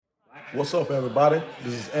What's up, everybody?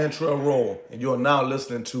 This is Antrell Roll, and you are now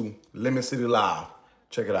listening to Lemon City Live.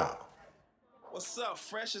 Check it out. What's up?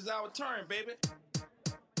 Fresh is our turn, baby.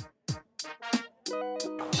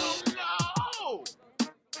 Oh no!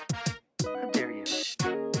 How dare you?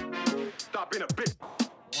 Stop being a bitch.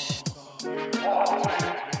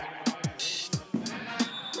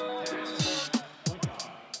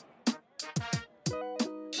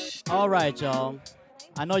 All right, y'all.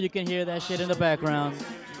 I know you can hear that shit in the background.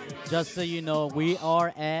 Just so you know, we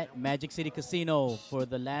are at Magic City Casino for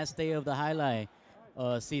the last day of the highlight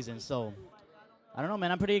season. So, I don't know, man.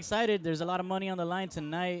 I'm pretty excited. There's a lot of money on the line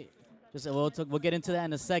tonight. We'll get into that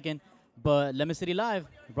in a second. But Lemon City Live,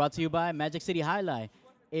 brought to you by Magic City Highlight.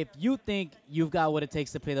 If you think you've got what it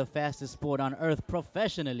takes to play the fastest sport on earth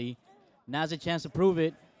professionally, now's a chance to prove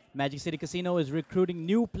it. Magic City Casino is recruiting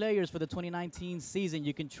new players for the 2019 season.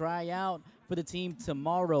 You can try out for the team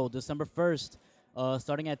tomorrow, December 1st,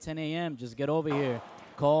 starting at 10 a.m. Just get over here.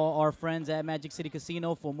 Call our friends at Magic City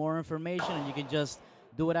Casino for more information, and you can just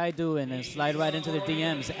do what I do and then slide right into the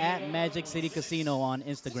DMs at Magic City Casino on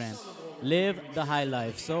Instagram. Live the high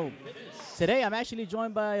life. So today I'm actually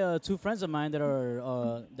joined by two friends of mine that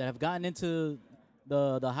have gotten into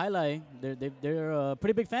the highlight. They're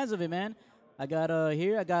pretty big fans of it, man. I got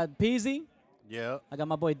Peasy. Yeah. I got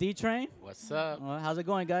my boy D-Train. What's up? How's it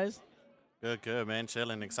going, guys? Good, man.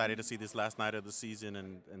 Chilling. Excited to see this last night of the season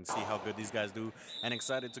and see how good these guys do. And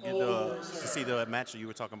excited to get to see the match that you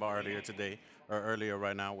were talking about earlier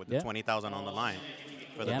right now with the 20,000 on the line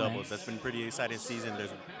for the doubles. Man. That's been pretty exciting season.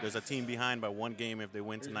 There's a team behind by one game. If they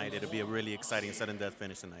win tonight, it'll be a really exciting sudden death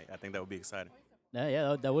finish tonight. I think that would be exciting.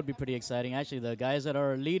 Yeah, that would be pretty exciting. Actually, the guys that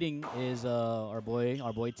are leading is our boy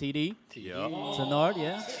TD. Yeah. Sonard,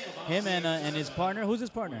 yeah. Him and his partner. Who's his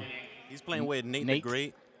partner? He's playing with Nate the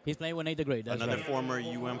Great. He's playing with Nate the Great. That's another right. former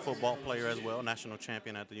football player as well, national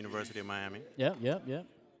champion at the University of Miami. Yep.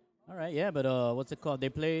 All right, yeah, but what's it called?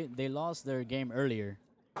 They lost their game earlier,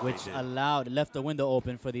 which left the window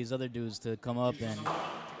open for these other dudes to come up and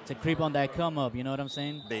to creep on that come up. You know what I'm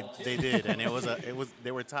saying? They did, and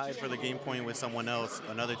they were tied for the game point with someone else,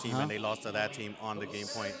 another team, and they lost to that team on the game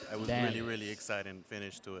point. It was really exciting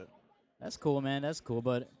finish to it. That's cool, man. That's cool,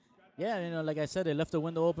 but yeah, like I said, they left the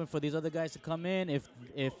window open for these other guys to come in. If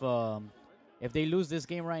they lose this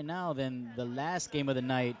game right now, then the last game of the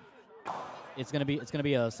night, it's gonna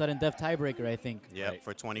be a sudden death tiebreaker, I think. Yeah, right.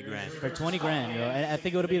 For $20,000. For $20,000, and I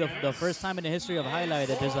think it would be the first time in the history of Highlight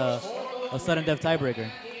that there's a sudden death tiebreaker.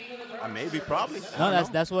 Maybe, probably. No,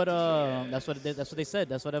 that's what they said.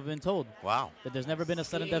 That's what I've been told. Wow. That there's never been a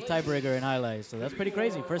sudden death tiebreaker in highlights. So that's pretty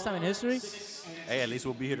crazy. First time in history. Hey, at least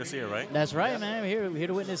we'll be here to see it, right? That's right, man. We're here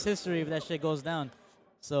to witness history if that shit goes down.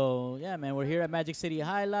 So yeah, man, we're here at Magic City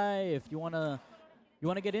Highlight. If you wanna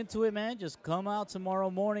get into it, man, just come out tomorrow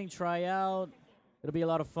morning, try out. It'll be a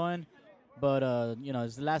lot of fun. But,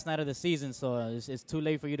 it's the last night of the season, so it's too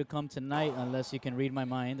late for you to come tonight unless you can read my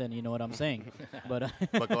mind and you know what I'm saying. But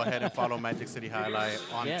go ahead and follow Magic City Highlight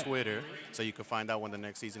on Twitter so you can find out when the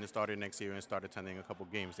next season is started next year and start attending a couple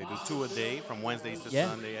games. They do 2 a day from Wednesdays to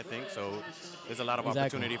Sunday, I think. So there's a lot of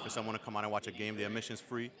opportunity for someone to come out and watch a game. The admission's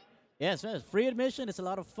free. Yes, it's free admission. It's a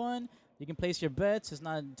lot of fun. You can place your bets. It's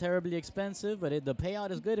not terribly expensive, but the payout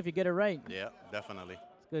is good if you get it right. Yeah, definitely.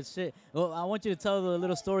 Good shit. Well, I want you to tell the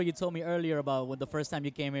little story you told me earlier about when the first time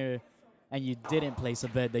you came here and you didn't place a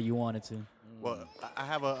bet that you wanted to. Well, I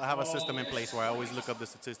have a system in place where I always look up the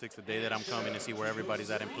statistics the day that I'm coming and see where everybody's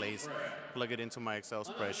at in place, plug it into my Excel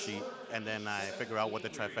spreadsheet, and then I figure out what the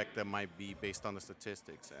trifecta might be based on the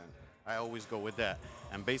statistics. And I always go with that.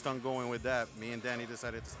 And based on going with that, me and Danny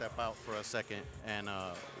decided to step out for a second, and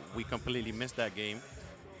we completely missed that game.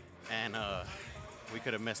 And we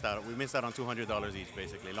could have missed out. We missed out on $200 each,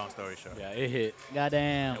 basically. Long story short. Yeah, it hit.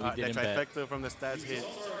 Goddamn. The trifecta from the stats hit.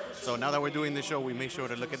 So now that we're doing the show, we make sure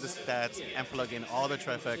to look at the stats and plug in all the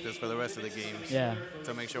trifectas for the rest of the games. Yeah.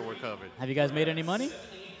 To make sure we're covered. Have you guys made any money?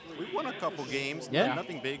 We've won a couple games. Yeah.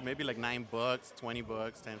 Nothing big. Maybe like $9, $20, $10,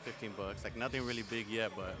 $15. Like nothing really big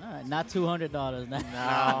yet, but. Not $200. No,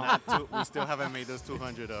 not two. We still haven't made those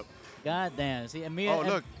 200 up. Goddamn. See,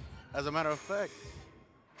 look. As a matter of fact.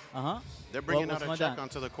 They're bringing out a check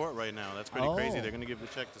onto the court right now. That's pretty crazy. They're going to give the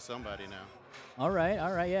check to somebody now. All right,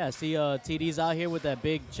 yeah. See, TD's out here with that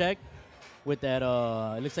big check, with that,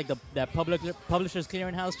 it looks like that Publishers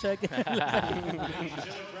Clearinghouse check.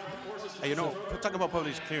 You know, talk about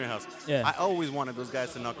public clearinghouse. Yeah. I always wanted those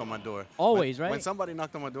guys to knock on my door. Always, When right? somebody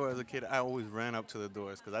knocked on my door as a kid, I always ran up to the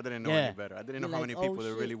doors because I didn't know Yeah. any better. I didn't know You're how like, many "Oh, people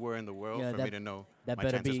there shit." really were in the world Yeah, for that- me to know That my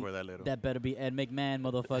better chances be were that little. that better be Ed McMahon,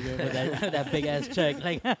 motherfucker, with that, that big ass check.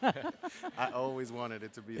 Like, I always wanted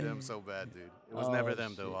it to be them so bad, dude. It was Oh, never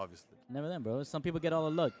them, though, shit. obviously. never them, bro. Some people get all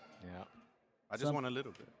the luck. Yeah. I just want a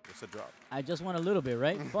little bit. Just a drop. I just want a little bit,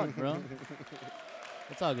 right? Fuck, bro.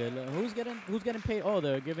 It's all good. Look, Who's getting paid? Oh,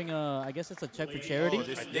 they're giving I guess it's a check for charity. Oh,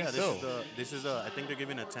 this is I think they're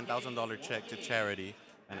giving a $10,000 check to charity,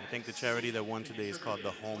 and I think the charity that won today is called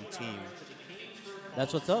the Home Team.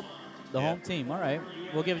 That's what's up. The Yeah. home team. All right.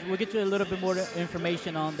 We'll get you a little bit more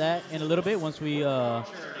information on that in a little bit once we're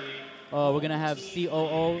gonna have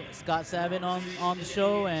COO Scott Savin on the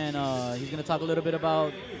show, and he's gonna talk a little bit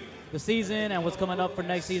about the season and what's coming up for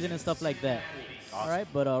next season and stuff like that. All right.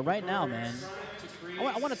 But right now, man,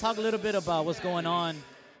 I want to talk a little bit about what's going on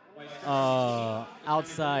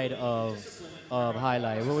outside of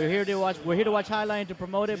Highlight. We're here to watch Highlight and to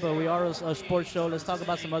promote it, but we are a sports show. Let's talk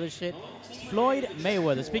about some other shit. Floyd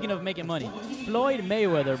Mayweather. Speaking of making money, Floyd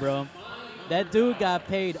Mayweather, bro. That dude got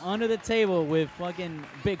paid under the table with fucking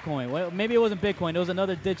Bitcoin. Well, maybe it wasn't Bitcoin. It was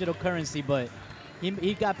another digital currency, but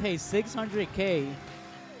he got paid $600K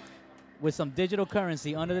with some digital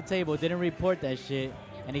currency under the table. Didn't report that shit,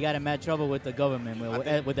 and he got in mad trouble with the government,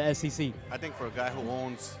 with the SEC. I think for a guy who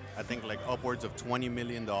owns, I think like upwards of $20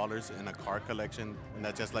 million in a car collection, and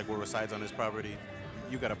that's just like what resides on his property,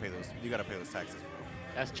 you gotta pay those. You gotta pay those taxes, bro.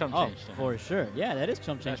 That's chump Oh, change. to him. for sure. Yeah, that is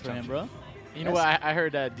chump change That's for him, chump bro. You know what? I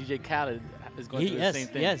heard that DJ Khaled is going through the same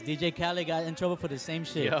thing. Yes, DJ Khaled got in trouble for the same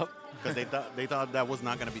shit. Yep. Because they thought that was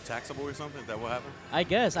not gonna be taxable or something. Is that what happened? I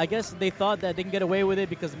guess they thought that they can get away with it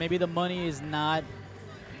because maybe the money is not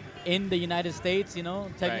in the United States. You know,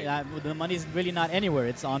 Right. The money is really not anywhere.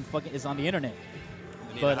 It's on the internet.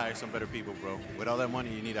 You need But- to hire some better people, bro. With all that money,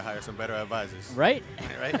 you need to hire some better advisors. Right?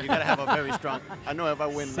 Right? You gotta have a very strong. I know if I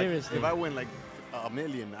win, Seriously. if I win like $1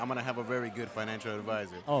 million, I'm gonna have a very good financial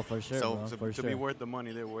advisor. Oh, for sure, So bro, to, for to sure. be worth the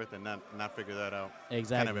money they're worth and not figure that out,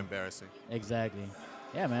 Exactly. kind of embarrassing. Exactly.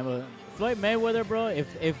 Yeah, man. But Floyd Mayweather, bro.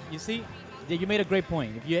 If you see, you made a great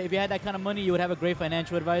point. If you had that kind of money, you would have a great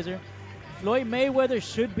financial advisor. Floyd Mayweather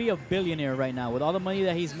should be a billionaire right now with all the money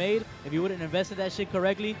that he's made. If he would have invested that shit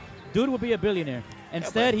correctly, dude would be a billionaire.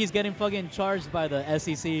 Instead, he's getting fucking charged by the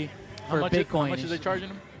SEC for Bitcoin. How much are they charging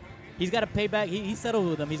him? He's got to pay back. He settled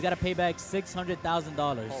with them. He's got to pay back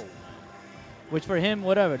 $600,000. Oh. Which for him,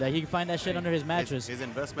 whatever, that he can find that shit under his mattress. His The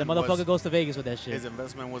investment motherfucker was, goes to Vegas with that shit. His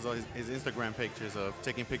investment was his Instagram pictures of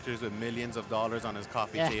taking pictures with millions of dollars on his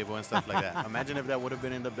coffee Yeah. table and stuff like that. Imagine if that would have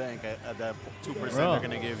been in the bank at that 2% Bro. they're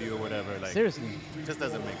gonna give you or whatever. Like, Seriously. it just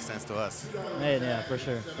doesn't make sense to us. Yeah, for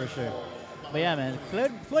sure. But yeah, man,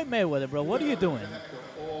 Floyd Mayweather, bro, what are you doing?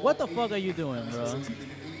 What the fuck are you doing, bro?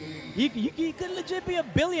 He could legit be a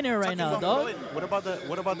billionaire right now, Talking about dog. Floyd,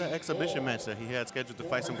 what about the exhibition match that he had scheduled to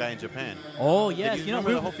fight some guy in Japan? Oh yes, Did you know,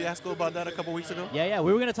 remember the whole fiasco about that a couple weeks ago? yeah,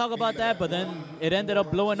 we were gonna talk about that, but then it ended up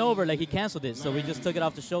blowing over. Like he canceled it, so we just took it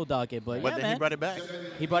off the show docket. But But yeah, then man, he brought it back.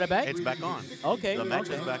 He brought it back. It's back on. Okay, The match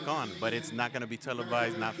okay. is back on, but it's not going to be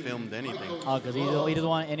televised, not filmed, anything. Oh, because he doesn't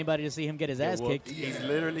want anybody to see him get his ass Well, kicked. He's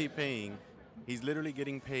literally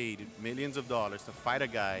getting paid millions of dollars to fight a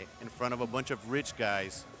guy in front of a bunch of rich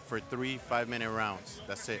guys for 3 5-minute rounds.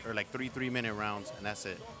 That's it. Or like 3 3-minute rounds, and that's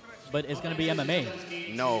it. But it's gonna be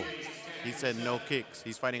MMA. No. He said no kicks.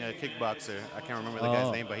 He's fighting a kickboxer. I can't remember the Oh.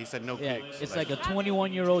 guy's name, but he said no Yeah, kicks. it's like a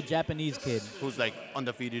 21-year-old Japanese kid. who's like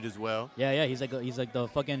undefeated as well. Yeah, he's like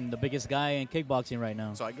the biggest guy in kickboxing right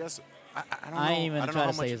now. So I guess I don't know. I ain't even I don't try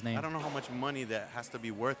know to how say much, his name. I don't know how much money that has to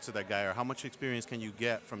be worth to that guy, or how much experience can you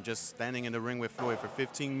get from just standing in the ring with Floyd for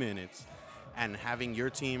 15 minutes and having your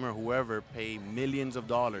team or whoever pay millions of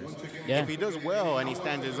dollars. Yeah. If he does well and he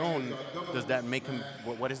stands his own, does that make him?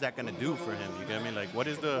 What is that going to do for him? You get what I mean? Like, what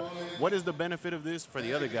is the benefit of this for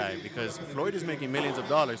the other guy? Because Floyd is making millions of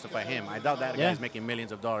dollars to fight him. I doubt that Yeah. guy is making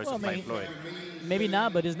millions of dollars Well, to I fight mean, Floyd. Maybe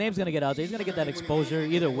not, but his name's gonna get out there. He's gonna get that exposure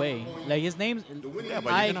either way. Like his name's. Yeah,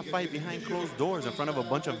 but you're gonna fight behind closed doors in front of a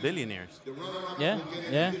bunch of billionaires. Yeah.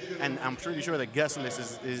 And I'm pretty sure the guest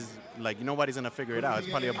list is like nobody's gonna figure it out. It's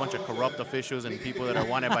probably a bunch of corrupt officials and people that are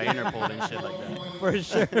wanted by Interpol and shit like that. For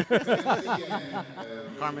sure.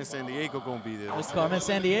 Carmen San Diego gonna be there. It's Carmen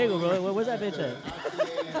San Diego, bro. Where's that bitch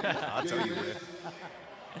at? I'll tell you where.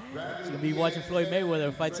 She's gonna be watching Floyd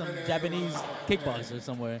Mayweather fight some Japanese kickboxer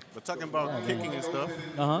somewhere. But talking about kicking and stuff,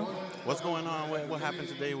 Uh huh. what's going on? What happened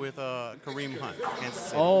today with Kareem Hunt, Kansas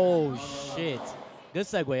City? Oh shit. Good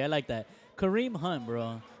segue. I like that. Kareem Hunt,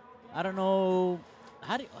 bro. I don't know.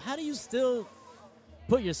 How do you still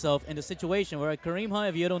put yourself in the situation where Kareem Hunt,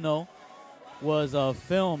 if you don't know, was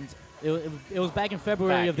filmed. It was back in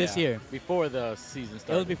February of this year. Before the season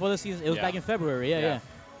started. It was before the season. It was Yeah. back in February. Yeah.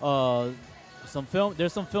 Some film.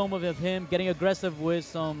 There's some film of him getting aggressive with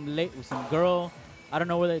some girl. I don't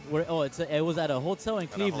know where. It was at a hotel in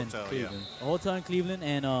Cleveland. A hotel in Cleveland,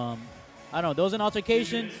 and I don't know. There was an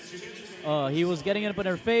altercation. He was getting it up in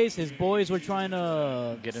her face. His boys were trying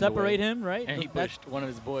to separate him, right? And he pushed one of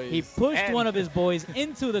his boys. He pushed one of his boys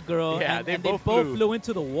into the girl, and they both flew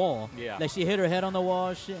into the wall. Yeah. Like she hit her head on the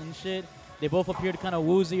wall and shit. They both appeared kind of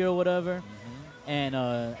woozy or whatever. And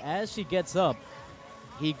as she gets up,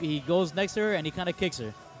 he goes next to her and he kind of kicks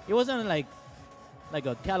her. It wasn't like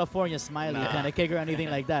a California smiley kind of kick or anything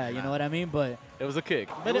like that. You know what I mean? But it was a kick.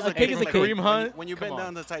 But a kick is a kick. Kareem Hunt. When you bend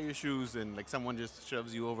down to tie your shoes and like someone just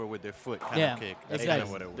shoves you over with their foot, kind Yeah, of kick. That's exactly. kind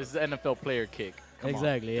of what it was. This is an NFL player kick. Come on.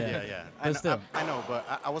 Exactly. Yeah. Yeah. But still. I know, but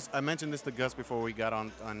I mentioned this to Gus before we got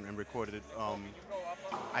on and recorded it.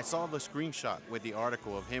 I saw the screenshot with the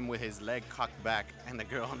article of him with his leg cocked back and the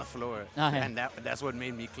girl on the floor, and that's what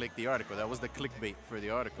made me click the article. That was the clickbait for the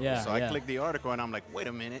article. Yeah, so I clicked the article and I'm like, wait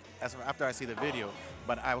a minute. That's after I see the video.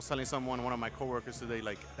 But I was telling one of my coworkers today,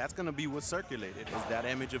 like that's gonna be what's circulated is that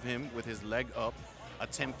image of him with his leg up,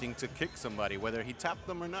 attempting to kick somebody, whether he tapped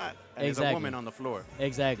them or not, and there's a woman on the floor.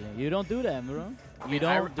 Exactly. You don't do that, bro.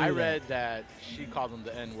 I read that she called him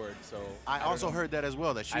the N-word, so I also heard that as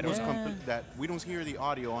well. That she was that we don't hear the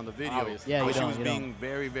audio on the video. Obviously. Yeah, but you she was don't. being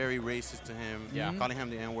very, very racist to him, Yeah. calling him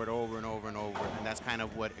the N-word over and over and over, and that's kind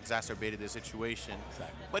of what exacerbated the situation.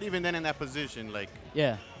 Exactly. But even then, in that position, like,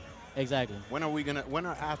 Yeah. Exactly. when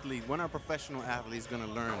are professional athletes gonna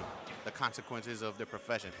learn the consequences of their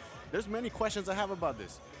profession? There's many questions I have about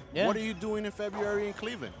this. Yeah. What are you doing in February in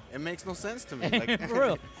Cleveland? It makes no sense to me. Like, For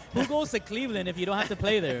real. Who goes to Cleveland if you don't have to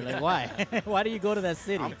play there? Like, why? Why do you go to that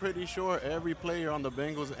city? I'm pretty sure every player on the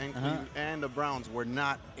Bengals and the Browns were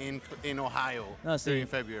not in Ohio during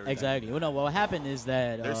February. Exactly. Well, no, what happened is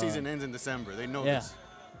that Their season ends in December. They know yeah. this.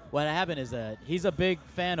 What happened is that he's a big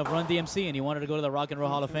fan of Run DMC and he wanted to go to the Rock and Roll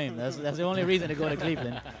Hall of Fame. That's the only reason to go to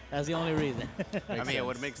Cleveland. That's the only reason. I mean, it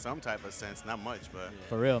would make some type of sense, not much, but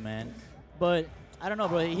For real, man. But I don't know,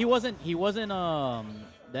 bro. He wasn't. The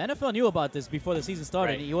NFL knew about this before the season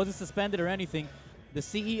started. Right. He wasn't suspended or anything. The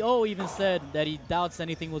CEO even said that he doubts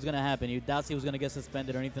anything was going to happen. He doubts he was going to get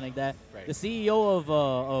suspended or anything like that. Right. The CEO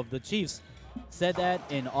of the Chiefs said that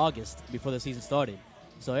in August before the season started.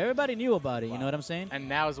 So everybody knew about it. You know what I'm saying? And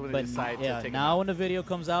now is when they decide to take him now out. when the video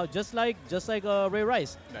comes out, just like Ray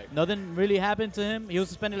Rice, Right. nothing really happened to him. He was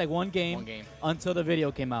suspended like one game until the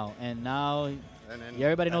video came out, and now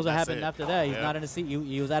everybody knows what happened after that. He's not in the seat.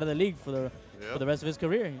 He was out of the league for the rest of his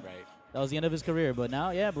career. Right. That was the end of his career. But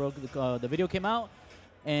now, yeah, bro, the video came out,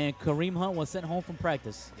 and Kareem Hunt was sent home from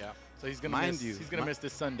practice. Yeah. So he's gonna miss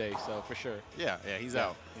this Sunday. So for sure. yeah, he's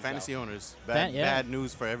out. He's Fantasy out. owners, bad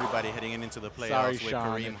news for everybody heading into the playoffs Sorry, with Sean,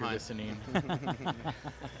 Kareem if you're Hunt. listening.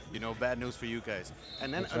 Bad news for you guys.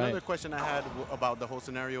 And then That's another right. question I had about the whole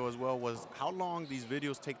scenario as well was how long these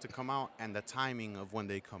videos take to come out and the timing of when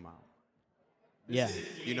they come out. Yeah.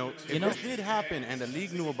 If this did happen and the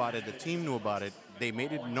league knew about it, the team knew about it, they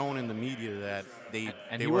made it known in the media that they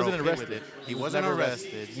he were wasn't okay arrested. with it. He was wasn't never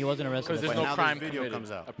arrested. He wasn't arrested. Because there's But no now crime this video committed,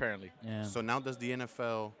 comes out. apparently. Yeah. So now does the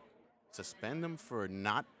NFL suspend them for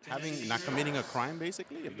not committing a crime,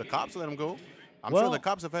 basically? If the cops let him go, I'm sure Well, the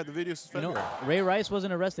cops have had the video suspended. Ray Rice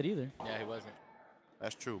wasn't arrested either. Yeah, he wasn't.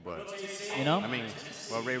 That's true, but I mean,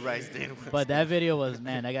 what Ray Rice did. But that video was,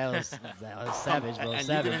 man, that guy was savage, bro. And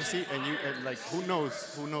savage. you didn't see, and like, who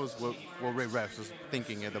knows what Ray Rice was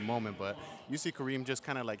thinking at the moment, but you see Kareem just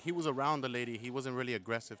kind of like, he was around the lady, he wasn't really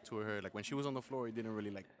aggressive to her. Like, when she was on the floor, he didn't really,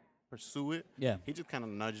 like, pursue it. Yeah. He just kind of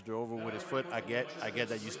nudged her over with his foot. I get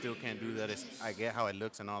that you still can't do that. I get how it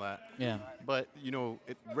looks and all that. Yeah. But,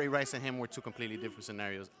 Ray Rice and him were two completely different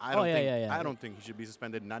scenarios. I don't think he should be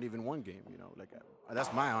suspended, not even one game,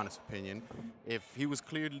 that's my honest opinion. If he was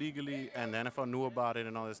cleared legally and the NFL knew about it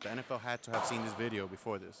and all this, the NFL had to have seen this video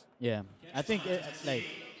before this. Yeah. I think, if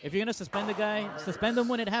you're going to suspend a guy, suspend him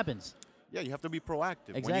when it happens. Yeah, you have to be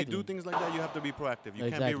proactive. Exactly. When you do things like that, you have to be proactive. You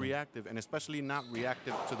can't be Exactly. reactive, and especially not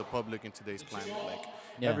reactive to the public in today's climate. Like,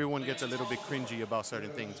 Yeah. everyone gets a little bit cringy about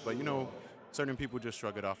certain things, but certain people just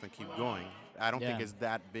shrug it off and keep going. I don't think Yeah. it's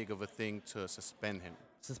that big of a thing to suspend him.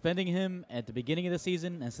 Suspending him at the beginning of the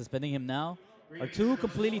season and suspending him now are two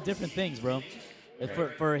completely different things, bro.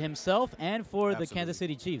 For himself and for the Absolutely. Kansas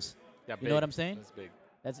City Chiefs. Yeah, You know what I'm saying?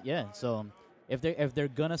 That's big. So if they're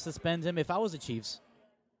gonna suspend him, if I was the Chiefs,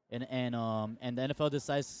 and the NFL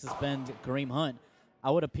decides to suspend Kareem Hunt, I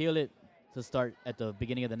would appeal it to start at the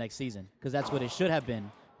beginning of the next season because that's what it should have been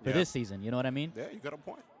for Yeah. this season. You know what I mean? Yeah, you got a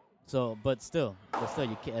point. So, but still,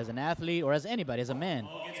 as an athlete or as anybody, as a man,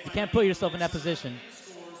 you can't put yourself in that position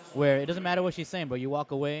where it doesn't matter what she's saying, bro. You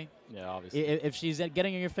walk away. Yeah, obviously. If she's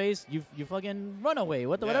getting in your face, you fucking run away.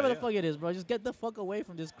 Whatever the fuck it is, bro. Just get the fuck away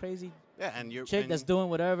from this crazy chick that's doing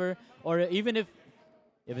whatever. Or even if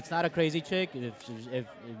it's not a crazy chick,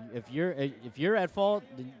 if you're at fault,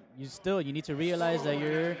 then you need to realize that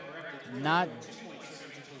you're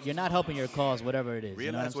not helping your cause, whatever it is.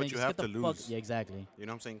 Realize what you have to lose. Yeah, exactly. You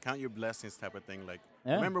know what I'm saying? Count your blessings type of thing. Like,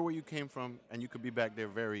 Yeah. remember where you came from, and you could be back there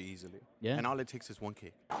very easily. Yeah. And all it takes is one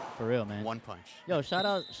kick, For real, man. one punch. Yo, shout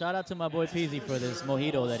out to my boy Peasy for this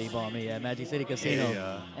mojito that he bought me at Magic City Casino.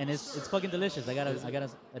 Yeah. And it's fucking delicious. I gotta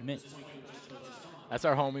admit. That's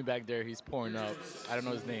our homie back there. He's pouring up. I don't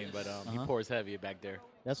know his name, but he pours heavy back there.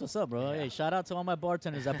 That's what's up, bro. Hey, shout out to all my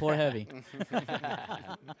bartenders that pour heavy.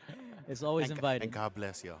 It's always invited. And God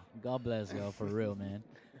bless y'all. God bless y'all, for real, man.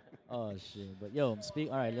 Oh shit. But yo,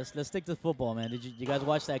 all right, let's stick to football, man. Did you guys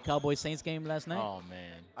watch that Cowboys Saints game last night? Oh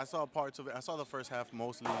man. I saw parts of it. I saw the first half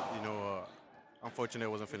mostly. Unfortunately, I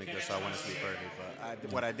wasn't feeling good, so I went to sleep early.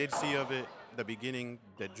 But what I did see of it, the beginning,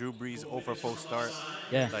 the Drew Brees 0-for-4 start.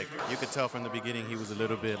 Yeah. Like you could tell from the beginning, he was a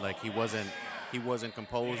little bit like he wasn't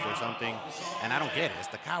composed or something. And I don't get it. It's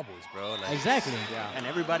the Cowboys, bro. Like, Exactly. And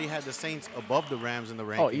everybody had the Saints above the Rams in the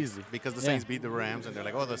rankings. Oh, easily. Because the Yeah. Saints beat the Rams, and they're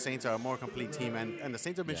like, oh, the Saints are a more complete team. And the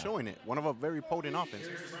Saints have been showing it. One of a very potent offense.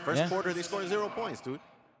 First Yeah. quarter, they scored 0 points, dude.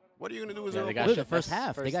 What are you going to do with Yeah, 0 they got points? Dude, the first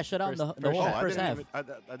half. They got shut out in the whole I first didn't half.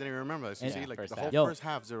 even, I didn't even remember this. You Yeah, see, like first the whole half. Yo. first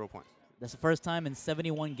half, 0 points. That's the first time in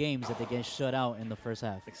 71 games that they get shut out in the first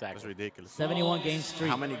half. That's Exactly. ridiculous. 71 game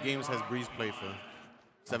streak. How many games has Breeze played for?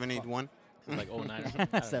 71? Like 09 or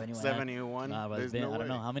something. 71. 71? Nah, but There's I no don't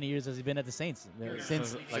know. way. How many years has he been at the Saints?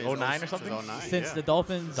 Since Like 09 or something? Since 09, since yeah. the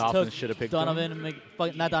Dolphins Dolphins shoulda took picked not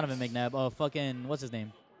Donovan McNabb. Fucking what's his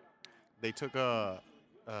name? They took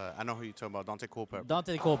I know who you're talking about, Dante Culpepper.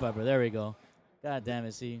 Dante Culpepper. There we go. God damn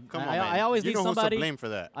it. See, Come on, I man. always You need know who's to somebody. blame for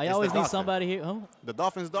that. I It's always the need doctor. somebody here. Oh, The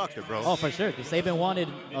Dolphins doctor, bro. oh, for sure. Because Saban wanted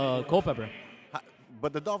Culpepper.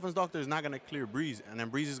 But the Dolphins doctor is not going to clear Breeze, and then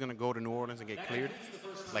Breeze is going to go to New Orleans and get cleared.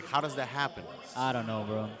 Like, how does that happen? I don't know,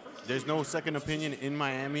 bro. There's no second opinion in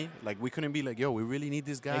Miami. Like, we couldn't be like, yo, we really need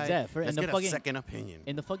this guy. Exactly. Let's In the get a fucking- second opinion.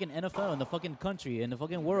 In the fucking NFL, in the fucking country, in the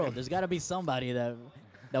fucking world, there's got to be somebody that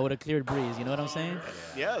would have cleared Breeze. You know what I'm saying?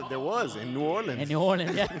 Yeah, there was in New Orleans. In New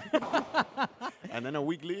Orleans, yeah. And then a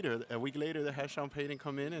week later, they had Sean Payton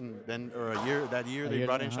come in, and then that year they year,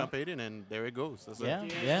 brought in uh-huh. Sean Payton, and there it goes. That's yeah,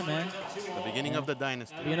 it. yeah, man. The beginning of the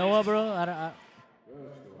dynasty. You know what, bro?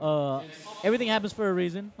 Everything happens for a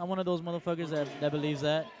reason. I'm one of those motherfuckers that believes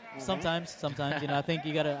that. Sometimes, you know, I think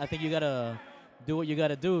you gotta do what you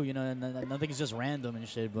gotta do, you know, and nothing's just random and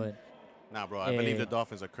shit. But Nah, bro, I believe Yeah. the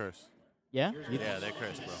Dolphins are cursed. yeah, Yeah, they're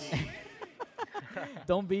cursed, bro.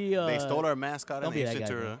 don't be. They stole our mascot don't in be Ace that guy,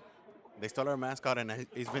 Ventura. bro. They stole our mascot in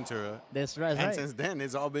Ace Ventura. That's right, And right. since then,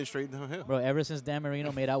 it's all been straight downhill. Bro, ever since Dan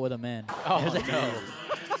Marino made out with a man. Oh no.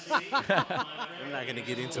 I'm not going to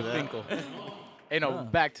get into that. Finkel. Hey, no,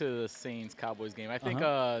 back to the Saints Cowboys game. I think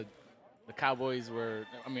the Cowboys were.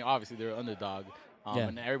 I mean, obviously they're underdog. Yeah.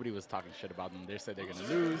 And everybody was talking shit about them. They said they're gonna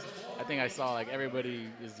lose. I think I saw like everybody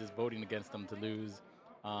is just voting against them to lose.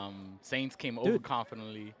 Saints came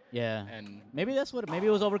overconfidently. Yeah. And Maybe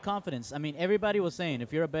it was overconfidence. I mean, everybody was saying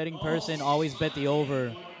if you're a betting person, always bet the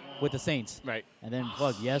over with the Saints. right, And then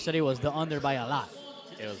yesterday was the under by a lot.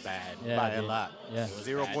 it was bad. Yeah, By a dude. lot. Yeah.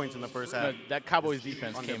 0 points in the first half. But that Cowboys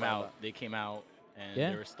defense Under came by a out. lot. They came out and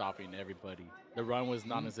Yeah. they were stopping everybody. The run was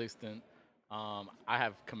non-existent. I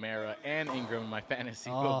have Kamara and Ingram in my fantasy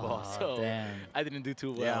football, so damn. I didn't do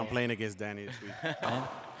too well. Yeah, I'm playing against Danny this week. Man,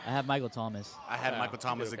 I have Michael Thomas. I had Michael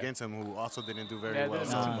Thomas okay. against him, who also didn't do very Yeah, well.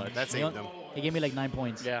 didn't So do too much. that He saved him. He gave me like 9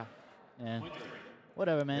 points. Yeah. Yeah.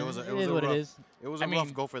 Whatever, man. It was it a is what rough, it is. It was I a mean,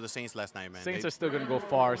 rough go for the Saints last night, man. Saints They- are still going to go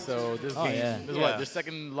far, so this Oh, game yeah. this is Yeah. what, their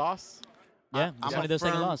second loss? Yeah, I'm it's a only their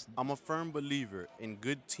second firm- loss. I'm a firm believer in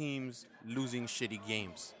good teams losing shitty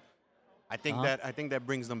games. I think Uh-huh. that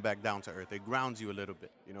brings them back down to earth. It grounds you a little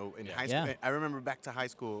bit. You know, in high school, Yeah. I remember back to high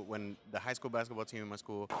school when the high school basketball team in my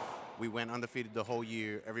school, we went undefeated the whole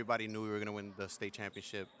year. Everybody knew we were gonna win the state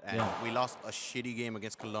championship, and Yeah. we lost a shitty game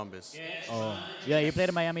against Columbus. Oh, yeah, you played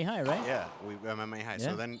at Miami High, right? Yeah, we were at Miami High.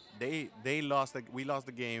 Yeah. So then we lost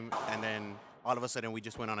the game, and then all of a sudden we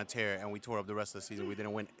just went on a tear and we tore up the rest of the season. We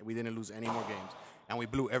didn't lose any more games, and we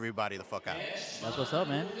blew everybody the fuck out. That's what's up,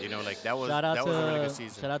 man. You know, like that was Shout out that to was a really good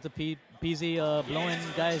season. shout out to PZ blowing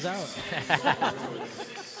guys out.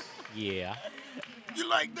 Yeah. You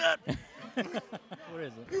like that? Where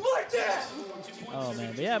is it? You like that? Oh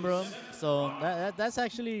man, but yeah, bro. So that's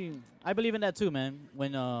actually I believe in that too, man.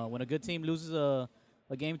 When a good team loses a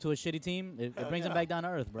a game to a shitty team, it brings them yeah. back down to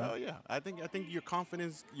earth, bro. Oh yeah, I think your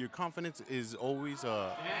confidence is always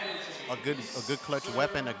a good clutch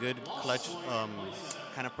weapon, a good clutch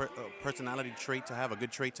kind of personality trait to have, a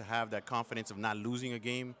good trait to have, that confidence of not losing a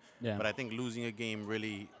game. Yeah. But I think losing a game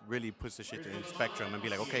really puts the shit in the spectrum and be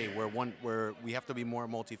like, okay, we have to be more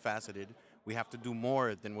multifaceted. We have to do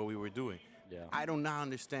more than what we were doing. Yeah. I do not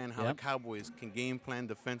understand how Yep. the Cowboys can game plan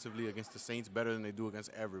defensively against the Saints better than they do against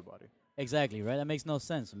everybody. Exactly, right? That makes no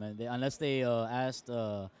sense, man. Unless they asked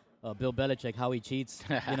Bill Belichick how he cheats,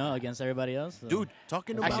 against everybody else. So. Dude,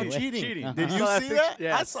 talking about Actually, cheating. Did you Saw see pic- that?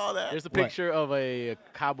 Yes. I saw that. There's a What? picture of a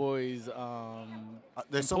Cowboys.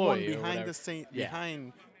 There's someone employee or behind whatever. the Saint Yeah.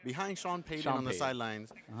 behind Sean Payton Sean on the Payton.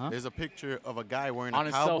 sidelines. Uh-huh. There's a picture of a guy wearing On a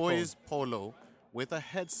his cell Cowboys polo with a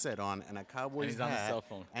headset on and a Cowboys he's on his hat, cell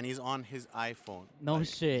phone. and he's on his iPhone. No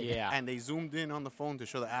shit. Yeah. And they zoomed in on the phone to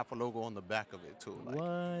show the Apple logo on the back of it too. Like,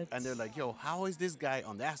 What? And they're like, "Yo, how is this guy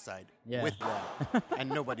on that side Yeah. with that?" And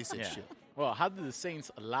nobody said Yeah. shit. Well, how did the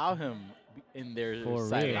Saints allow him in their For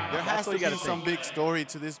sideline? real. There That's has what to you gotta be some think. big story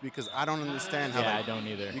to this because I don't understand how. Yeah, I like, don't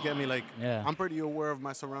either. You get me? Like, Yeah. I'm pretty aware of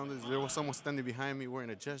my surroundings. If there was someone standing behind me wearing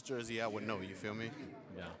a Jets jersey, I would know. You feel me?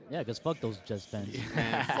 Yeah. Yeah, because fuck those Jets fans.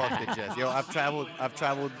 Man, fuck the Jets. Yo, I've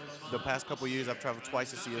traveled the past couple years. I've traveled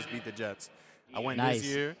twice to see us beat the Jets. I went Nice. this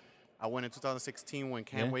year. I went in 2016 when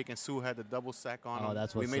Cam Yeah. Wake and Sue had the double sack on Oh, them.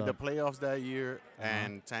 that's We what's made up. the playoffs that year,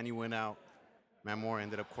 and Tanny went out. Matt Moore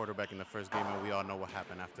ended up quarterbacking the first game, and we all know what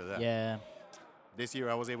happened after that. Yeah. This year,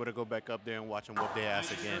 I was able to go back up there and watch them whoop their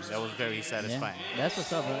ass again. That was very satisfying. Yeah. That's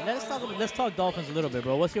what's up, bro. Let's talk Dolphins a little bit,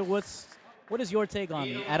 bro. What is your take on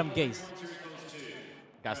Adam Gase?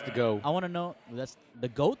 Gots to go. I want to know. That's the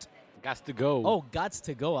goat. Gots to go. Oh, gots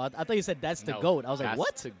to go. I thought you said that's the No, goat. I was like, gots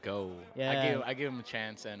what? to go. Yeah. I gave him a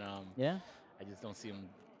chance, and Yeah. I just don't see him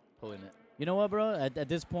pulling it. You know what, bro? At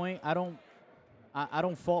this point, I don't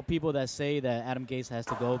fault people that say that Adam Gase has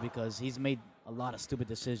to go because he's made a lot of stupid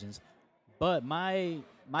decisions. But my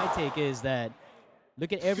take is that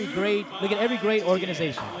look at every great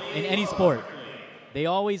organization in any sport. They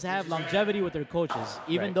always have longevity with their coaches.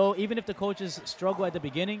 Even if the coaches struggle at the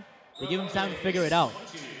beginning, they give them time to figure it out.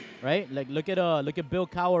 Right? Like look at Bill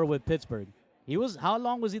Cowher with Pittsburgh. How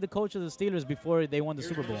long was he the coach of the Steelers before they won the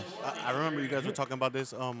Super Bowl? I remember you guys were talking about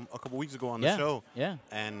this a couple weeks ago on the Yeah, show. yeah.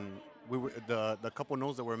 And we were the couple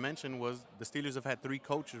notes that were mentioned was the Steelers have had 3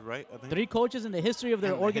 coaches, right? I think. 3 coaches in the history of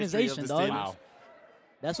their In the history of organization, the dog. Steelers. Wow.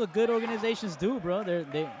 That's what good organizations do, bro.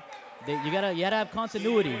 You gotta have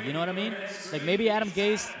continuity. You know what I mean? Like maybe Adam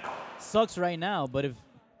Gase sucks right now, but if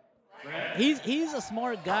he's a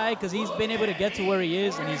smart guy because he's been able to get to where he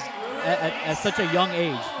is, and he's at such a young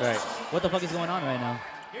age. Right. What the fuck is going on right now?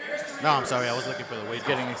 No, I'm sorry. I was looking for the weight.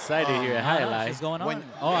 Getting excited here at Highlight. What's going on? When-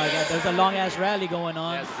 There's a long ass rally going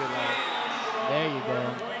on. That's a good line. There you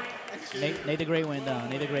go. Nate the Great went down.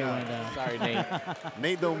 Nate the Great went down. Sorry, Nate.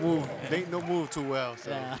 Nate don't move too well. So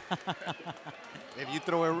Yeah. if you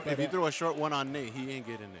throw a short one on Nate, he ain't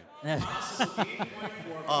getting there.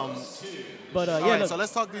 But All yeah, right, look, so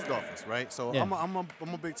let's talk these Dolphins, right? So Yeah. I'm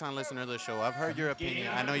a big time listener to the show. I've heard your opinion.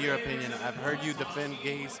 I know your opinion. I've heard you defend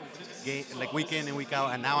Gase like week in and week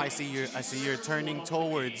out, and now I see you're turning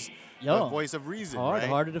towards Yo, the voice of reason. hard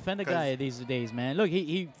right? to defend a 'Cause, guy these days, man. Look,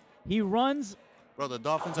 he runs. Bro, the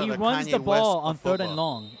Dolphins are He the runs Kanye the ball West on of 3rd and football.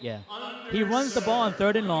 long. Yeah. He runs the ball on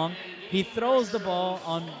 3rd and long. He throws the ball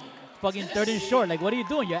on fucking 3rd and short. Like, what are you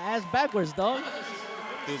doing? Your ass backwards, dog.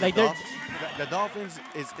 Dude, Like, the Dolphins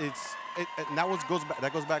and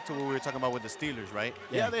that goes back to what we were talking about with the Steelers, right?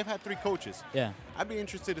 Yeah. Yeah, they've had 3 coaches. Yeah. I'd be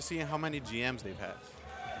interested to see how many GMs they've had,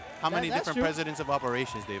 how many that's different true. presidents of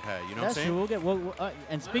operations they've had. You know That's what I'm true. saying? We'll get.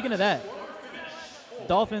 And speaking of that,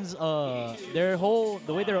 Dolphins, the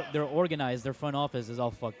way they're organized, their front office is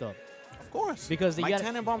all fucked up. Of course. Because they Mike got-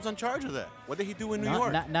 Tannenbaum's in charge of that. What did he do in New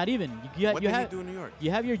York? Not even. You What you did he have do in New York? you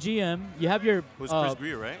have your GM. You have your Who's Chris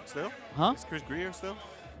Greer, right? Still? huh? Is Chris Greer still?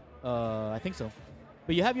 I think so.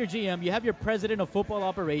 But you have your GM, you have your president of football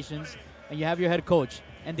operations, and you have your head coach,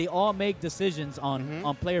 and they all make decisions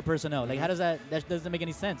on player personnel. Like, how does that doesn't make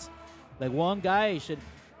any sense? Like, one guy should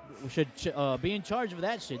be in charge of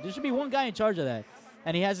that shit. There should be one guy in charge of that,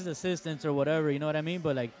 and he has his assistants or whatever. You know what I mean?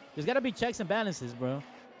 But like, there's got to be checks and balances, bro.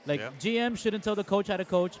 Like, Yeah. GM shouldn't tell the coach how to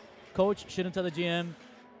coach. Coach shouldn't tell the GM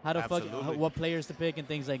how to Absolutely. what players to pick and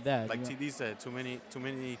things like that. Like you know? TD said, too many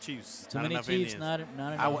Chiefs, Too not many enough Chiefs, Indians.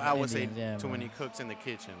 not I enough would say Indians, yeah, too man. many cooks in the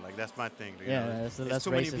kitchen. Like, that's my thing. You Yeah, know? that's It's too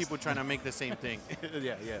racist. many people trying to make the same thing.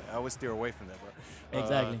 yeah. I would steer away from that, bro.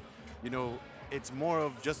 Exactly. You know, it's more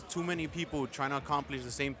of just too many people trying to accomplish the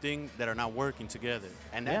same thing that are not working together.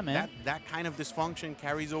 And that, Yeah, man. that kind of dysfunction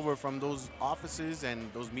carries over from those offices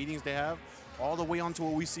and those meetings they have all the way onto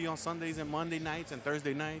what we see on Sundays and Monday nights and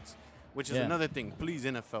Thursday nights, which is Yeah. another thing. Please,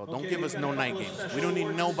 NFL, don't give us no night games. We don't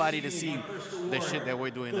need nobody to see the shit that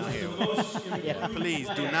we're doing out here. Please,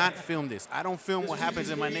 do not film this. I don't film what happens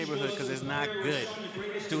in my neighborhood because it's not good.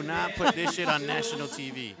 Do not put this shit on national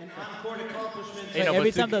TV. You know,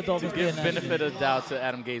 every but time the to Dolphins give get an benefit of the doubt to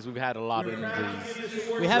Adam Gase, we've had a lot of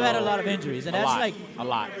injuries. We have had a lot of injuries, and A that's lot, like, a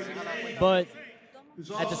lot. but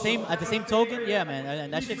at the same token, yeah, man,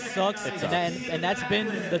 and that shit sucks. It And that's been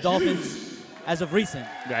the Dolphins as of recent.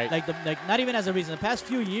 Right. Like not even as of recent. The past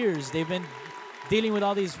few years, they've been dealing with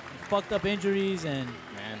all these fucked up injuries, and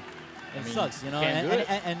Man, it I mean, sucks, you know. can't do it.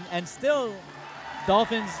 And still,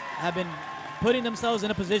 Dolphins have been putting themselves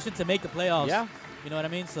in a position to make the playoffs. Yeah. You know what I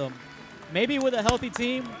mean? So maybe with a healthy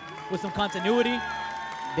team, with some continuity,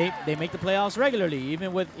 they make the playoffs regularly.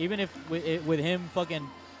 Even if with him fucking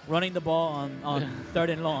running the ball on third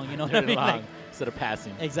and long. You know what I mean? long Like, instead of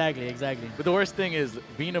passing. exactly. But the worst thing is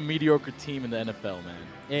being a mediocre team in the NFL, man.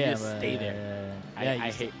 You Yeah, just but- stay there. Yeah, I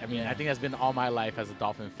you hate. I mean, yeah. I think that's been all my life as a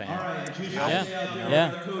Dolphin fan.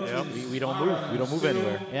 Yeah. We don't move. We don't move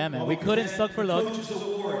anywhere. Yeah, man. We couldn't suck for luck.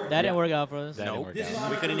 That didn't work out for us. That didn't Nope. work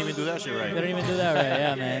out. We couldn't even do that shit right. Couldn't even do that right.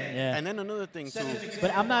 Yeah, man. Yeah. And then another thing, too,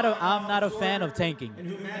 But I'm not a fan of tanking.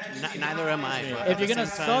 neither am I. But If at you're the gonna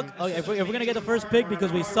same suck, time, okay, if we're gonna get the first pick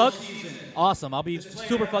because we suck, awesome. I'll be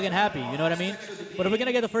super fucking happy. You know what I mean? But if we're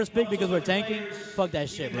gonna get the first pick because we're tanking, fuck that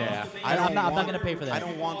shit, bro. Yeah. I'm not gonna pay for that. I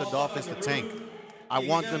don't want the Dolphins to tank. I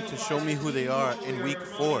want them to show me who they are in week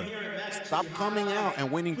 4. Stop coming out and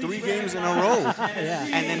winning 3 games in a row. Yeah.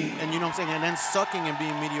 And you know what I'm saying? And then sucking and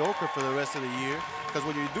being mediocre for the rest of the year. Because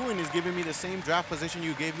what you're doing is giving me the same draft position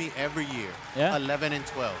you gave me every year. Yeah. 11 and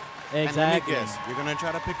 12. Exactly. And let me guess, you're going to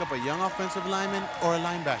try to pick up a young offensive lineman or a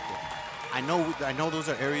linebacker. I know those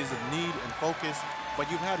are areas of need and focus, but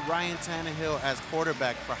you've had Ryan Tannehill as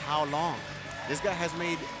quarterback for how long? This guy has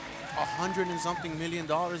made $100 and something million in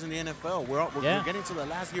the NFL. We're Yeah. getting to the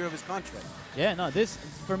last year of his contract. Yeah, no.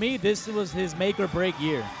 For me, this was his make or break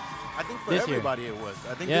year. I think for This year. everybody it was.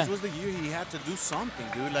 I think Yeah. this was the year he had to do something,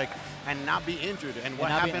 dude, and not be injured. And what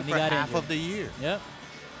not be- happened and he for got half injured. of the year? Yep.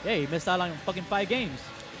 Yeah, he missed out on fucking 5 games.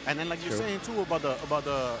 And then, like you're True. saying too about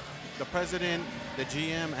the president, the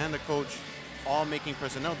GM, and the coach all making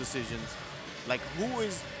personnel decisions. Like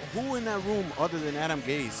who in that room other than Adam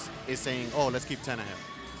Gase is saying, "Oh, let's keep Tannehill,"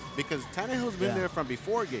 because Tannehill's been Yeah. there from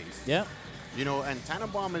before Gase. Yep. You know, and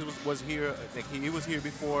Tannenbaum was here. Like he was here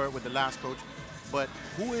before with the last coach. But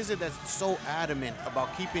who is it that's so adamant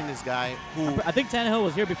about keeping this guy who? I think Tannehill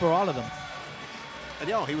was here before all of them.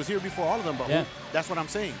 He was here before all of them. But Yeah. that's what I'm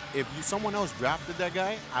saying. If someone else drafted that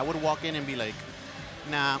guy, I would walk in and be like,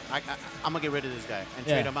 "Nah, I'm gonna get rid of this guy and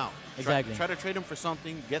Yeah, trade him out. exactly. Try to trade him for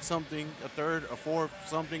something, get something, a third, a fourth,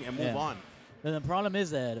 something, and move Yeah. on." And the problem is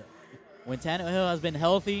that when Tannehill has been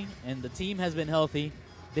healthy and the team has been healthy,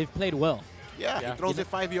 they've played well. Yeah, Yeah. he throws it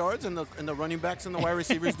 5 yards, and the running backs and the wide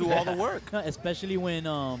receivers do all the work. Especially when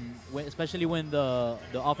the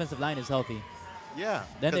offensive line is healthy. Yeah,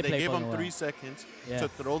 Then they because play gave him fucking well. 3 seconds Yeah. to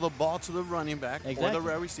throw the ball to the running back or Exactly. the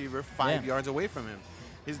wide receiver 5 Yeah. yards away from him.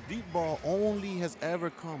 His deep ball only has ever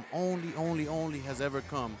come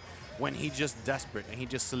when he just desperate and he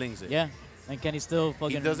just slings it. Yeah. And can he still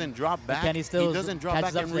fucking? He doesn't drop back. Can he still he doesn't drop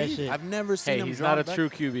catches back up and to that read. shit? I've never seen Hey, him he's drop not a back. true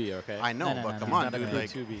QB, okay? I know, No, but no, come no, on, He's not dude. a true Like,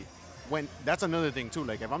 QB. when that's another thing too.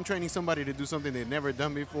 Like, if I'm training somebody to do something they've never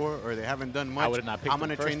done before or they haven't done much, would not pick I'm them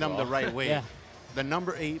gonna first train of them the all. right way. Yeah. The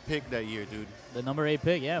number 8 pick that year, dude. The number 8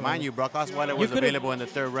 pick, yeah. Mind well, you, Brock Osweiler was could've- available in the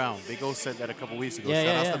 3rd round. Big O said that a couple weeks ago. Yeah, Shout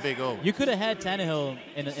yeah, outs yeah. to Big O. You could have had Tannehill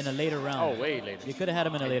in a later round. Oh, way later. You could have had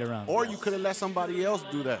him in a later round. Or you could have let somebody else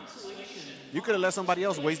do that. You could have let somebody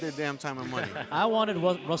else waste their damn time and money. I wanted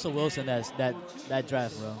Russell Wilson that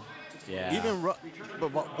draft, bro. Yeah. Even,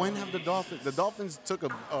 but when have the Dolphins took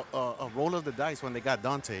a roll of the dice when they got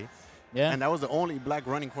Dante, Yeah. and that was the only black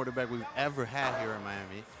running quarterback we've ever had here in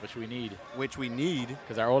Miami, which we need which we need.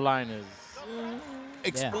 because our O-line is.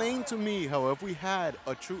 Explain to me how if we had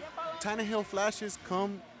a true Tannehill flashes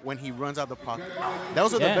come when he runs out the pocket.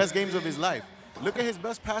 Those are Yeah. the best games of his life. Look at his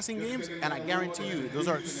best passing games, and I guarantee you, those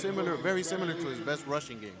are very similar to his best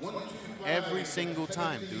rushing games. Every single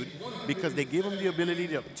time, dude. Because they give him the ability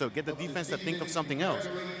to get the defense to think of something else.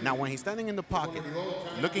 Now, when he's standing in the pocket,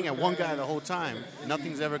 looking at one guy the whole time,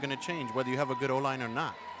 nothing's ever going to change, whether you have a good O-line or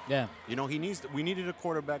not. Yeah. You know, we needed a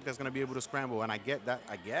quarterback that's going to be able to scramble, and I get that.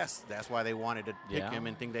 I guess that's why they wanted to pick Yeah. him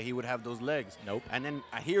and think that he would have those legs. Nope. And then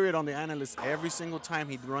I hear it on the analysts every single time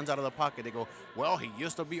he runs out of the pocket. They go, "Well, he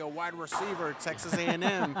used to be a wide receiver at Texas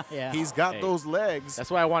A&M. Yeah. He's got Hey, those legs." That's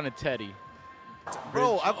why I wanted Teddy.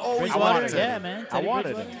 Bro, I've always Bridgewater, wanted Teddy. yeah, man. I Teddy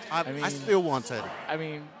wanted Bridgewater. him. I I mean, still want Teddy. I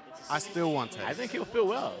mean, I still want Teddy. I think he'll feel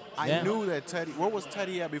well. I Yeah. knew that Teddy. Where was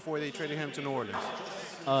Teddy at before they traded him to New Orleans?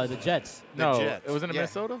 The Jets. The No, Jets. it was in Yeah.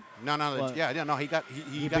 Minnesota? No, Well, no. He got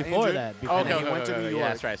before injured. that, before and then Okay, he went to New York. Yeah,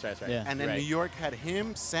 that's right, that's right. Yeah. And then Right. New York had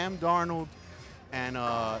him, Sam Darnold, and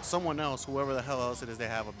someone else, whoever the hell else it is they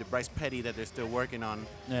have, the Bryce Petty that they're still working on,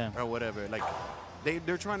 Yeah. or whatever. Like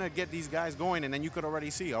they're trying to get these guys going, and then you could already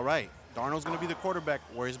see, all right, Darnold's going to be the quarterback.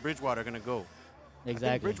 Where is Bridgewater going to go? I think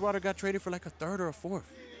Exactly. Bridgewater got traded for like a third or a fourth.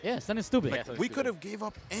 Yeah, something stupid. Yeah, so We stupid. could have gave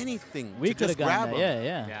up anything We to could just have gotten grab that. him.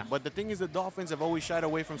 Yeah. Yeah. But the thing is, the Dolphins have always shied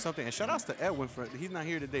away from something. And shout outs to Edwin for he's not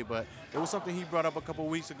here today, but it was something he brought up a couple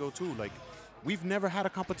weeks ago too. Like, we've never had a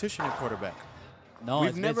competition in quarterback. No, We've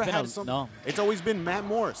it's never been had a, some. no. It's always been Matt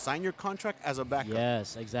Moore. Sign your contract as a backup.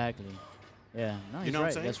 Yes, exactly. Yeah, no, he's You know right. what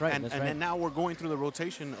I'm saying? That's right. And, that's and right. then now we're going through the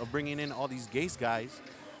rotation of bringing in all these Gase guys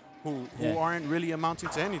who Yeah. aren't really amounting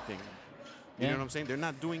to anything. You Yeah. know what I'm saying? They're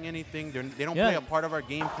not doing anything. They don't Yeah. play a part of our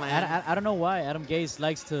game plan. I don't know why Adam Gase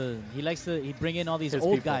likes to bring in all these His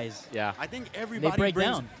old people. guys. Yeah. I think everybody break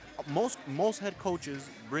brings down. most head coaches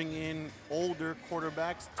bring in older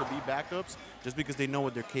quarterbacks to be backups just because they know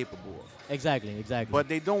what they're capable of. Exactly. But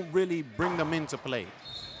they don't really bring them into play.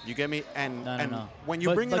 You get me? And No. when you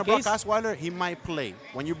But- bring in but a Brock Gase- Osweiler, he might play.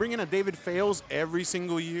 When you bring in a David Fales every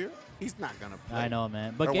single year, he's not gonna play. I know,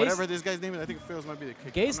 man. But or Gase, whatever this guy's name is, I think Fales might be the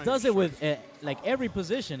kicker. Gase I'm not does even it sure. with like every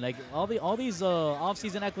position. Like all these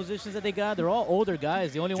off-season acquisitions that they got, they're all older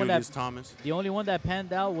guys. The only Julius Thomas. one that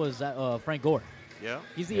panned out was Frank Gore. Yeah.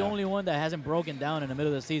 He's the Yeah. only one that hasn't broken down in the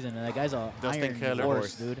middle of the season, and that guy's a Dustin iron Keller.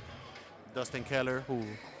 horse, dude. Dustin Keller, who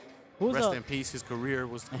Who's rest the, in peace, his career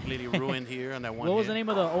was completely ruined here on that one. what was hit. the name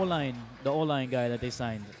of the O-line guy that they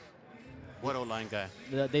signed? What O-line guy?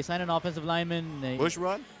 They signed an offensive lineman.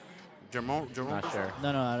 Bushrod? Jerome Not Bushrod? sure.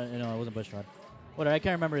 No, it wasn't Bushrod. Whatever, I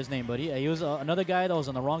can't remember his name, but he was another guy that was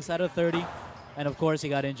on the wrong side of 30, and of course he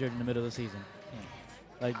got injured in the middle of the season.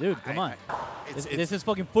 Like, dude, come on. This is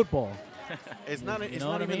fucking football. It's not. You It's know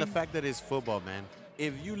not what I even the mean? fact that it's football, man.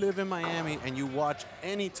 If you live in Miami and you watch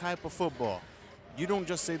any type of football, you don't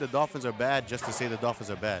just say the Dolphins are bad just to say the Dolphins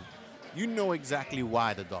are bad. You know exactly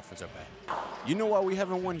why the Dolphins are bad. You know why we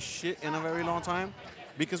haven't won shit in a very long time?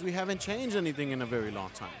 Because we haven't changed anything in a very long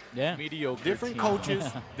time. Yeah. Mediocre Different team. coaches,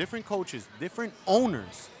 different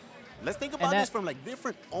owners. Let's think about And that- this from like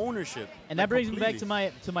different ownership. And like that brings me back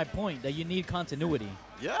completely. to my point that you need continuity.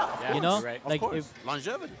 Yeah, of Yeah, course. You know, you're right. Of like course.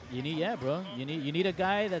 Longevity. You need, bro. You need a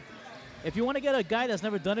guy that, if you want to get a guy that's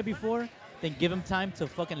never done it before, then give him time to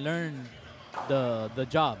fucking learn the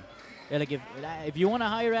job. Yeah, like if you want to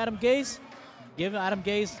hire Adam Gase, give Adam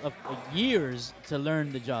Gase years to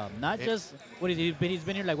learn the job, not just what he's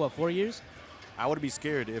been here like what 4 years. I would be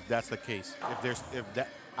scared if that's the case.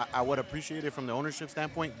 I would appreciate it from the ownership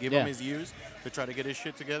standpoint. Give Yeah. him his years to try to get his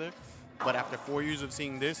shit together. But after 4 years of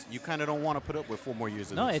seeing this, you kind of don't want to put up with 4 more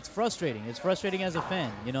years of No, this. it's frustrating. It's frustrating as a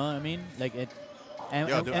fan. You know what I mean? Like it. And,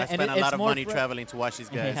 Yo, and- dude, I and spent a it's lot of more money fru- traveling to watch these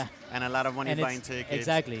guys, Yeah. and a lot of money And buying it's- tickets.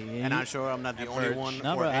 exactly. And I'm sure I'm not the only merch. one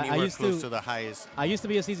No, or bro, I anywhere used close to- to the highest. I used to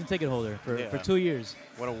be a season ticket holder for Yeah. 2 years.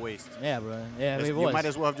 What a waste. Yeah, bro. Yeah, it You was. might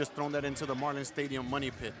as well have just thrown that into the Marlins Stadium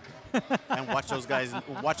money pit and watch those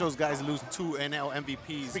guys lose 2 NL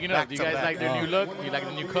MVPs. Speaking back of, do you to guys back. like their new look? You like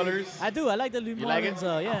the new colors? I do. I like the New You like it?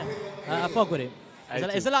 Marlins. Yeah, I fuck with it. I do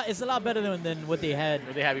It's too. a lot better than what they had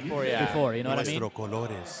What they had before, yeah. before. You know what I Nuestro mean?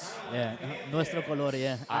 colores. Yeah, nuestro color.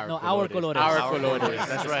 Yeah, Our no, our colores. colores. Our colores. That's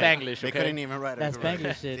That's right. Spanglish, They okay? couldn't even write it. That's correct.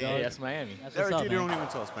 Spanglish shit, Yeah, dog. that's Miami. That's Derek what's up, Jeter man. don't even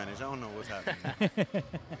talk Spanish. I don't know what's happening.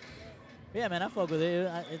 Yeah, man, I fuck with it.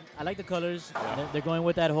 I like the colors. They're going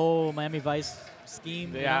with that whole Miami Vice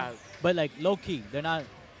scheme. you Yeah. know? But like low key, they're not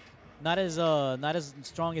as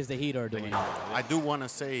strong as the Heat are doing. I do want to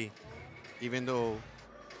say, even though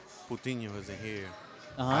Coutinho isn't here,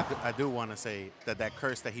 Uh-huh. I do want to say that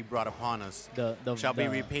curse that he brought upon us The shall be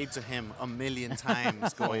repaid to him 1,000,000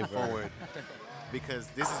 times going forward. Because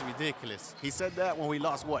this is ridiculous. He said that when we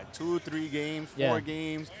lost, what, 2, 3 games, 4 Yeah.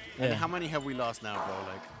 games? And Yeah. how many have we lost now, bro?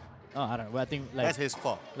 Like, Oh, I don't know. I think like that's his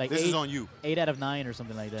fault. like This eight, is on you. 8 out of 9 or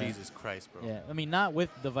something like that. Jesus Christ, bro. Yeah, I mean not with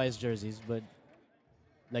the Vice jerseys, but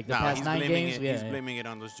like the Nah, past he's 9 blaming games. it. Yeah, He's yeah. blaming it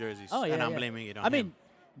on those jerseys. Oh yeah, and I'm yeah. blaming it on I him. mean,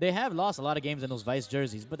 they have lost a lot of games in those Vice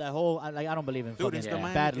jerseys, but that whole I don't believe in Dude, fucking it's the bad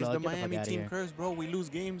Miami, luck. it's the Get the Miami fuck outta team here. curse, bro. We lose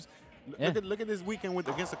games. Yeah. Look at this weekend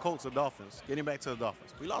against the Colts, the Dolphins. Getting back to the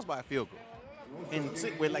Dolphins, we lost by a field goal.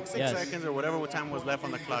 With like 6 Yes. seconds or whatever time was left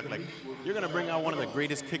on the clock, like you're gonna bring out one of the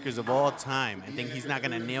greatest kickers of all time and think he's not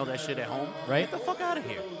gonna nail that shit at home? Right. Get the fuck out of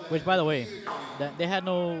here. Which, by the way,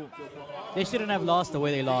 they shouldn't have lost the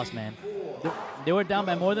way they lost, man. They were down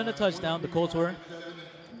by more than a touchdown. The Colts were.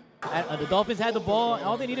 The Dolphins had the ball. And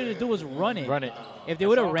all they needed to do was run it. Run it. If they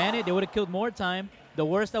would have ran it, they would have killed more time. the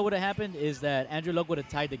worst that would have happened is that Andrew Luck would have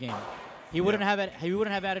tied the game. He wouldn't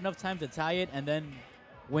have had enough time to tie it and then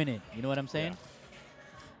win it. You know what I'm saying?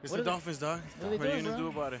 It's What the are they- Dolphins, dog. what are they What are you doing, gonna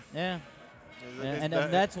bro? do about it? Yeah. Yeah, It's and the-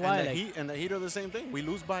 that's why, And the, like- Heat, and the Heat are the same thing. We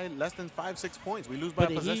lose by less than 5-6 points. We lose by a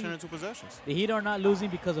But the possession Heat- or 2 possessions. The Heat are not losing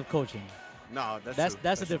because of coaching. No, That's true.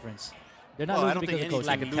 the true. difference. They're not Well, I losing don't because think of anything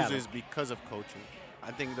coaching. Lack of loses because of coaching.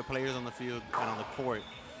 I think the players on the field and on the court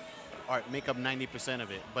make up 90%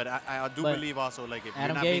 of it. But I do But believe also, like, if Adam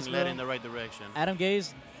you're not Gase, being led bro, in the right direction, Adam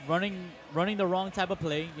Gase running the wrong type of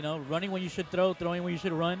play. You know, running when you should throw, throwing when you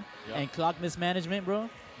should run, Yep. and clock mismanagement, bro.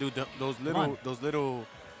 dude, those on. little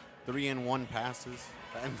 3-and-1 passes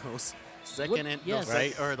and those second and yes. those,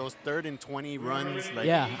 Right. or those 3rd and 20 runs, like,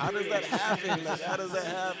 Yeah. how does that happen? Like, how does that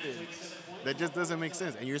happen? That just doesn't make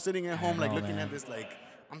sense. And you're sitting at home, like, know, looking man. at this, like,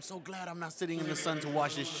 I'm so glad I'm not sitting in the sun to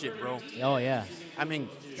watch this shit, bro. Oh yeah. I mean,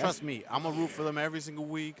 trust me, I'm a root for them every single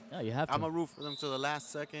week. Yeah, you have to. I'm a root for them to the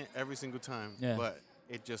last second every single time. Yeah. But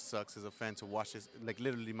it just sucks as a fan to watch this, like,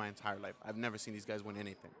 literally my entire life. I've never seen these guys win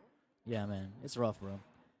anything. Yeah, man. It's rough, bro.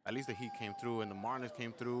 At least the Heat came through and the Marlins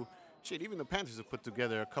came through. Shit, even the Panthers have put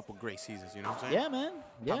together a couple great seasons, you know what I'm saying? Yeah, man.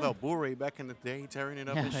 Yeah. Pavel Bure back in the day, tearing it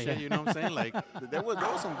up and Yeah, shit, yeah. you know what I'm saying? Like, there was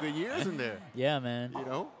some good years in there, Yeah, man. you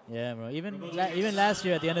know? Yeah, bro. Even last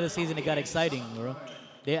year at the end of the season, it got exciting, bro.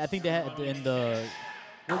 I think they had in the.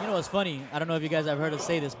 Well, you know what's funny? I don't know if you guys have heard us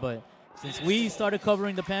say this, but since we started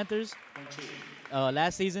covering the Panthers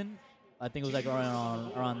last season, I think it was like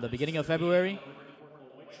around the beginning of February.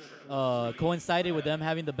 Coincided with them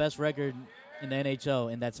having the best record in the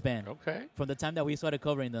NHL in that span. Okay. From the time that we started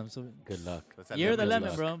covering them, so Good luck. That's that you're the lemon lemon,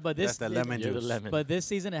 juice. bro. But this, That's the lemon You're the juice. lemon. but this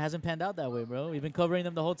season it hasn't panned out that way, bro. We've been covering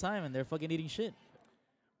them the whole time, and they're fucking eating shit.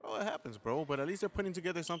 Bro, it happens, bro. But at least they're putting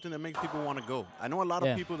together something that makes people want to go. I know a lot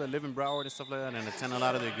Yeah. of people that live in Broward and stuff like that and attend a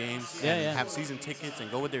lot of their games Yeah, and yeah. have season tickets and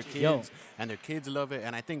go with their kids. Yo. And their kids love it.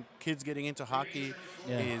 And I think kids getting into hockey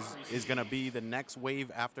Yeah. is going to be the next wave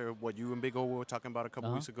after what you and Big O were talking about a couple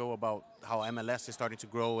Uh-huh. weeks ago about how MLS is starting to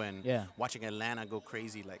grow and Yeah. watching Atlanta go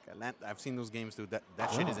crazy. Like, Atlanta, I've seen those games, dude. That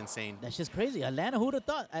shit Bro, is insane. That's just crazy. Atlanta, who'd have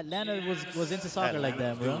thought Atlanta was into soccer like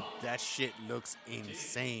Atlanta, that, bro? dude, that shit looks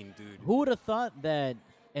insane, dude. Who would have thought that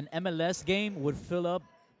an MLS game would fill up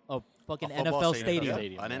a fucking A football NFL stadium?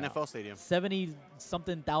 Stadium, An yeah. NFL stadium.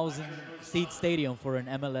 70-something thousand seat stadium for an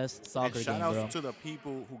MLS soccer And shout game, outs bro. to the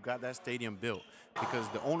people who got that stadium built. Because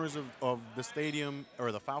the owners of the stadium,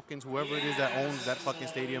 or the Falcons, whoever it is that owns that fucking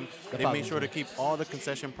stadium, The they Falcons, made sure to yeah. keep all the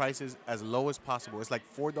concession prices as low as possible. It's like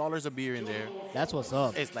 $4 a beer in there. That's what's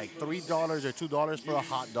up. It's like $3 or $2 for a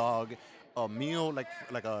hot dog. A meal, like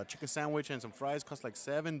a chicken sandwich and some fries, costs like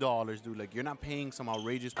 $7, dude. Like, you're not paying some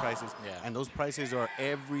outrageous prices. Yeah. And those prices are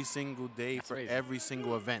every single day for crazy. every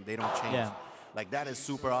single event. They don't change. Yeah. Like, that is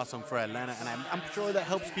super awesome for Atlanta, and I'm sure that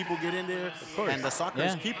helps people get in there. Of course. And the soccer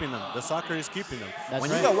Yeah. is keeping them. The soccer is keeping them. That's when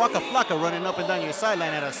right. you got Waka Flocka running up and down your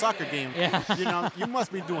sideline at a soccer game, Yeah. you know, you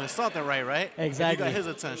must be doing something right? If Exactly. you got his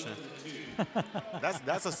attention.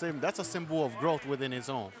 That's a symbol of growth within its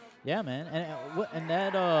own. Yeah, man. And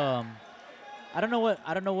that I don't know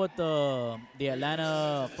what the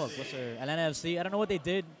Atlanta Atlanta FC. I don't know what they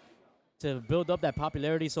did to build up that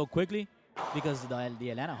popularity so quickly, because the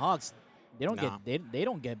Atlanta Hawks, they don't Nah. they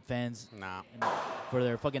don't get fans Nah, for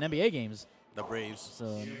their fucking NBA games. the Braves.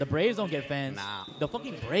 So the Braves don't get fans. Nah. The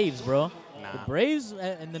fucking Braves, bro. Nah. The Braves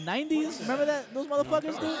in the 90s. Remember those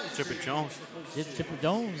motherfuckers, dude? Chipper Jones, Chipper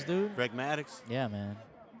Jones, dude. Greg Maddux. Yeah, man.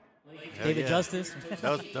 Hell David yeah.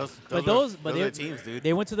 Those But those are teams, dude.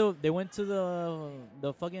 They went to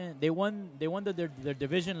the fucking they won their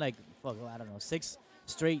division like I don't know 6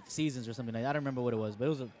 straight seasons or something like that. I don't remember what it was, but it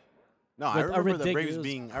was No, I With a remember the ridiculous- Braves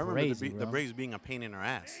being. I remember crazy, the bro. Braves being a pain in our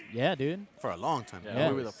ass yeah, dude. for a long time. Yeah.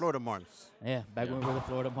 We were the Florida Marlins. Yeah, back when we were the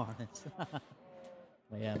Florida Marlins.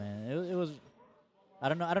 But yeah, man, it was. I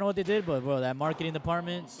don't know what they did, but bro, that marketing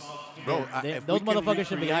department, Bro, if those we can motherfuckers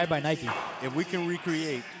should be recreate- hired by Nike. If we can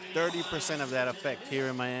recreate 30% of that effect here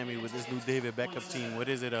in Miami with this new David Beckham team, what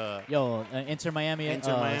is it? Yo, Inter Miami,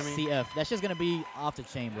 Inter Miami. CF. That's just gonna be off the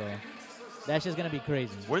chain, bro. That's just gonna be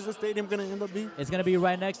crazy. Where's the stadium gonna end up being? It's gonna be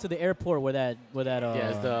right next to the airport where that Yeah,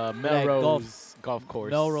 it's the that Melrose golf course.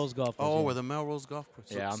 Melrose Golf Course. Oh, yeah. where the Melrose Golf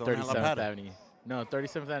Course. Yeah, on so in 37th La Plata. Avenue. No,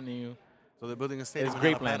 37th Avenue. So they're building a stadium. It's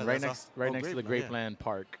in La Grapeland, Plata. right That's next to the Grapeland, Grapeland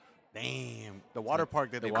Park. yeah. Damn, the water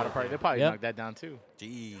park that The they water built park. They there. probably Yep. knocked that down too.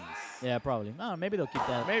 Jeez, Yeah, probably. No, maybe they'll keep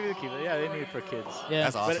that. Maybe they keep it. Yeah, they need it for kids. Yeah.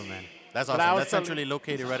 that's awesome, man. That's but awesome. I was That's telling- centrally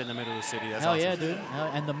located right in the middle of the city. That's Hell awesome. yeah, dude.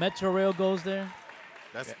 And the Metro Rail goes there.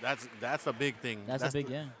 That's a big thing. That's a big,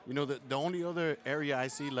 yeah. You know, the only other area I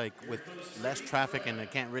see like with less traffic, and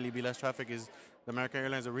it can't really be less traffic, is the American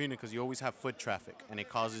Airlines Arena because you always have foot traffic, and it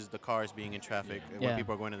causes the cars being in traffic Yeah. when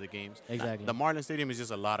people are going to the games. Exactly. The Marlins Stadium is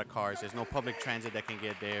just a lot of cars. There's no public transit that can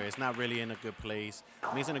get there. It's not really in a good place. I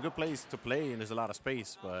mean, it's in a good place to play, and there's a lot of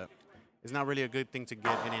space, but it's not really a good thing to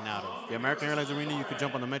get in and out of. The American Airlines Arena, you could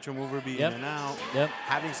jump on the Metro Mover, be Yep. in and out. Yep.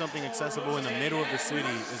 Having something accessible in the middle of the city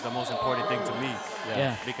is the most important thing to me.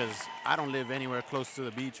 Yeah. Because I don't live anywhere close to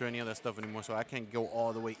the beach or any of that stuff anymore, so I can't go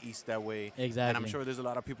all the way east that way. And Exactly. I'm sure there's a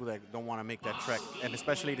lot of people that don't want to make that trek, and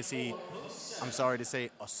especially to see, I'm sorry to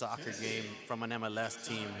say, a soccer game from an MLS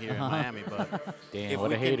team here in Miami. But Damn, if what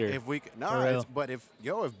we a can- hater. If we can, no, For real. it's, but if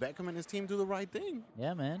Beckham and his team do the right thing,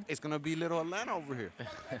 Yeah, man. it's gonna be little Atlanta over here.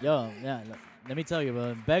 Yo, yeah. Let me tell you,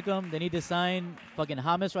 bro. Beckham, they need to sign fucking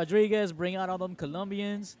James Rodriguez, bring out all them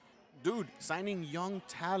Colombians. Dude, signing young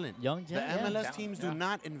talent. Young The talent, yeah. MLS teams do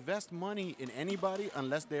not invest money in anybody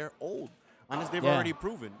unless they're old, unless they've Yeah. already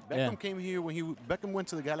proven. Beckham Yeah. came here when Beckham went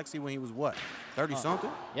to the Galaxy when he was what, 30 something?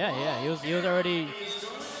 Yeah. He was already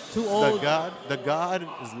too old. The god,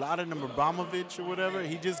 Zlatan Ibrahimovic or whatever.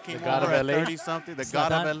 He just came god over of at LA. 30 something. The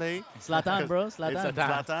god of Zlatan. LA. Zlatan, bro. It's Zlatan.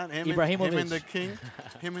 Zlatan. Him Ibrahimovic. and the king.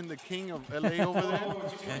 Him and the king of LA over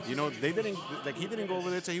there. You know, he didn't go over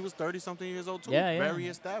there till he was 30 something years old too. Yeah, yeah. Very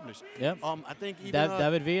established. Yep. I think even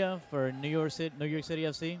David Villa for New York City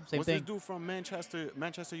FC. Same what's thing. this dude from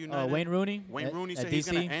Manchester United? Wayne Rooney. Wayne at- Rooney at said he's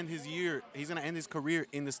DC. going to end his year. He's going to end his career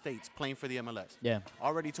in the States playing for the MLS. Yeah.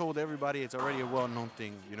 Already told everybody it's already a well-known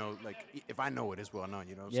thing. You know, like if I know it, it's well-known.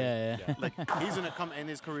 You know what I'm saying? Yeah. Like he's going to come end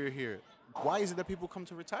his career here. Why is it that people come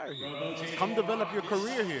to retire here? Come develop your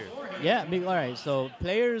career here. Yeah. All right. So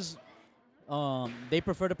players, they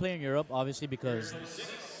prefer to play in Europe, obviously, because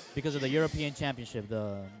of the European Championship,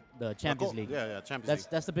 the Champions League. Yeah, Champions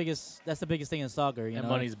That's the biggest thing in soccer. You And know,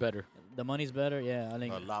 money's better. the money's better. Yeah, I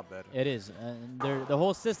think League. A lot better. it is. And the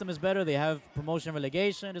whole system is better. They have promotion,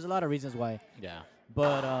 relegation. There's a lot of reasons why. Yeah.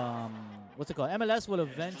 But what's it called? MLS will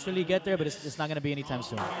eventually get there, but it's not going to be anytime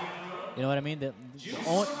soon. You know what I mean? The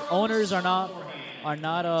owners are not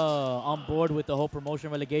on board with the whole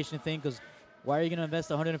promotion relegation thing, because why are you going to invest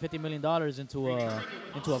 $150 million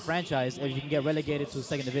into a franchise if you can get relegated to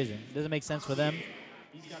second division? It doesn't make sense for them.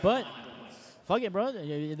 But fuck it, bro.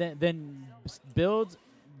 Then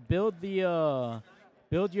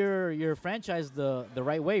build your franchise the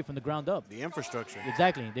right way from the ground up. The infrastructure.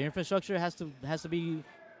 Exactly. The infrastructure has to be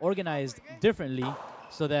organized differently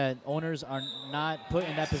so that owners are not put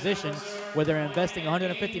in that position where they're investing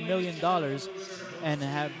 $150 million and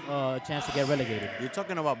have a chance to get relegated. You're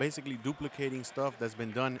talking about basically duplicating stuff that's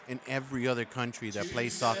been done in every other country that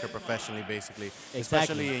plays soccer professionally, basically,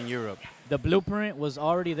 especially in Europe. The blueprint was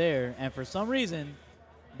already there, and for some reason,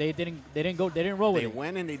 they didn't roll with They it.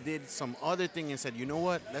 went and they did some other thing and said, you know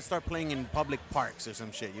what? Let's start playing in public parks or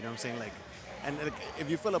some shit. You know what I'm saying? Like, and like, if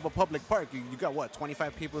you fill up a public park, you got what,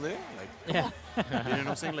 25 people there? Like, Yeah. you know what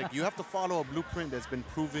I'm saying? Like, you have to follow a blueprint that's been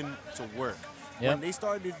proven to work. Yep. When they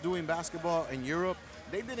started doing basketball in Europe,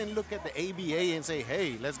 they didn't look at the ABA and say,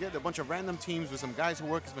 hey, let's get a bunch of random teams with some guys who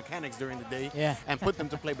work as mechanics during the day Yeah. and put them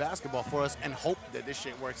to play basketball for us and hope that this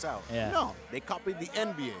shit works out. Yeah. No, they copied the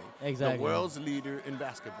NBA, Exactly. the world's leader in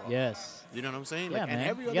basketball. Yes. You know what I'm saying? Yeah, Like, and man.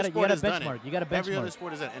 every You other gotta- you sport gotta has done benchmark. it. You gotta Every other benchmark.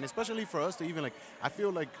 sport is that. And especially for us to even, like, I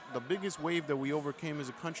feel like the biggest wave that we overcame as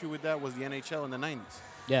a country with that was the NHL in the 90s.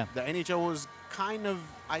 Yeah. The NHL was kind of,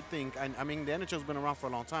 I think, I mean, the NHL's been around for a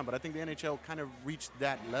long time, but I think the NHL kind of reached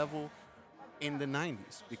that level in the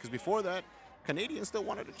 90s. Because before that, Canadians still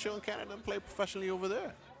wanted to chill in Canada and play professionally over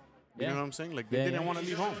there. You Yeah. know what I'm saying? Like, they Yeah, didn't yeah. want to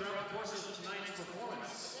leave home.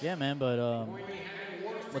 Yeah, man, but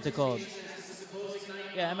what's it called?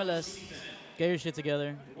 Yeah, MLS, get your shit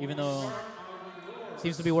together, even though it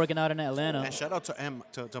seems to be working out in Atlanta. And shout out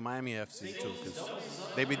to Miami FC, too, because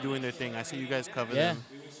they be doing their thing. I see you guys cover Yeah. them.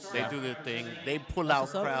 They do their thing. They pull That's out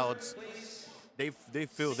what's up. crowds. They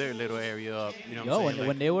fill their little area up. You know what Yo, I'm when, saying?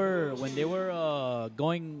 when they were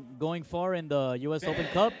going far in the U.S. Open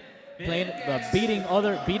Cup, playing beating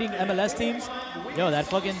MLS teams, yo, that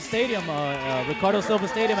fucking stadium, Ricardo Silva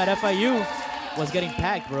Stadium at FIU, was getting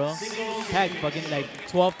packed, bro. Packed, fucking like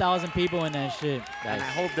 12,000 people in that shit. And I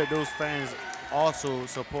hope that those fans also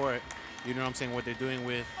support, you know what I'm saying, what they're doing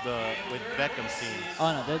with Beckham's team.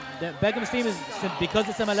 Oh no, the Beckham's team is, because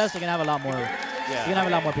it's MLS, they're gonna have a lot more. You're gonna have a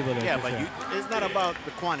lot more people there. Yeah, for but sure. it's not about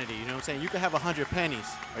the quantity, you know what I'm saying? You can have 100 pennies,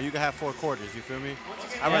 or you can have 4 quarters, you feel me?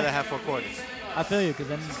 I'd rather have 4 quarters. I feel you, because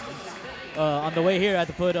then on the way here, I had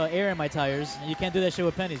to put air in my tires. And you can't do that shit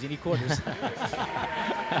with pennies. You need quarters.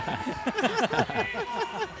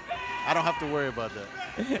 I don't have to worry about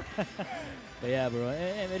that. But yeah, bro,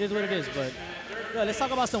 it is what it is. But yo, let's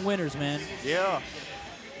talk about some winners, man. Yeah.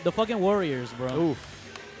 The fucking Warriors, bro. Oof.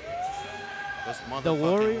 Those motherfucking The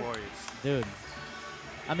Warriors. dude.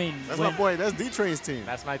 I mean, That's when- my boy. That's D-Train's team.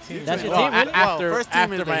 That's my team. That's your Well, team, really? After, first team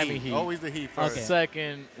after is the Miami Heat. Heat. Always the Heat first. Okay.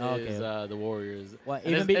 Second Okay. is the Warriors. What,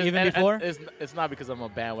 And even it's- even and before? it's not because I'm a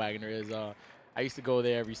bandwagoner. Is I used to go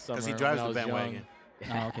there every summer. Because he drives when the I was bandwagon.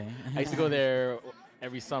 Oh, okay. Young. I used to go there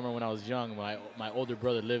every summer when I was young. My older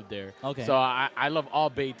brother lived there. Okay. So I love all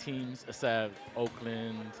Bay teams except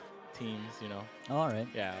Oakland teams. You know. All right.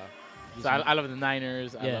 Yeah. So I love the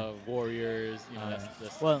Niners. I Yeah. love Warriors. You know. All That's, right.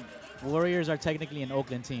 that's Well, Warriors are technically an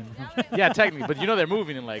Oakland team. yeah, technically, but you know they're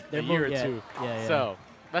moving in like They're a year moving, or yeah. two. Yeah, yeah. So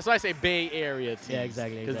that's why I say Bay Area teams. Yeah,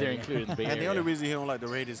 exactly, Because they're exactly. included in the Bay And Area. the only reason he don't like the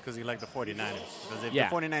Raiders because he like the 49ers. Because if Yeah.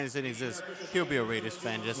 the 49ers didn't exist, he'll be a Raiders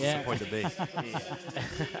fan just Yeah. to support the Bay.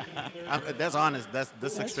 That's honest.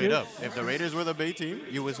 That's like straight true. up. If the Raiders were the Bay team,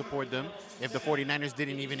 you would support them. If the 49ers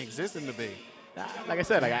didn't even exist in the Bay. Like I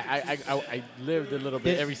said, like I lived a little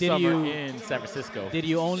bit Did- every did summer you- in San Francisco. Did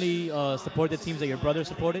you only support the teams that your brother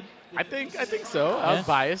supported? I think so. I Yeah. was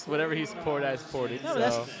biased. Whatever he supported, I supported. No,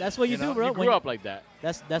 so, that's what you do, know, bro. You grew When- up like that.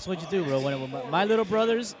 That's what you do, bro. When my little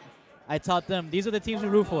brothers, I taught them these are the teams we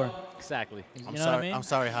root for. Exactly. You I'm know sorry. what I mean? I'm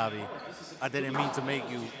sorry, Javi. I didn't mean to make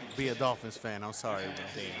you be a Dolphins fan. I'm sorry.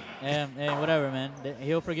 Hey, whatever, man.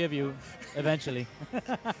 He'll forgive you eventually.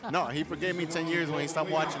 No, he forgave me 10 years when he stopped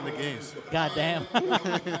watching the games. God damn.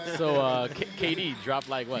 So KD dropped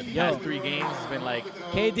like what? The Yo. past 3 games has been like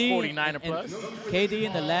KD 49 or and- plus. KD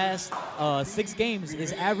in the last 6 games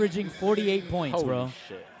is averaging 48 points, Holy bro.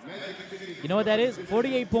 shit. You know what that is?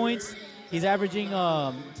 48 points. He's averaging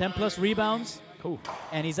 10 plus rebounds. Ooh.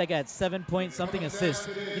 And he's like at 7 point something assists.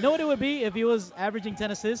 You know what it would be if he was averaging 10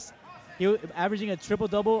 assists? He was averaging a triple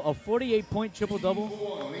double, a 48-point triple double.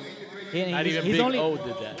 Not even Big O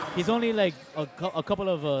did that. He's only like a couple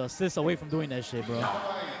of assists away from doing that shit, bro.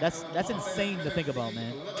 That's insane to think about,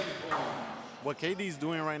 man. What KD's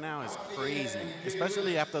doing right now is crazy,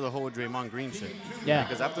 especially after the whole Draymond Green shit. Yeah.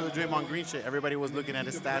 Because after the Draymond Green shit, everybody was looking at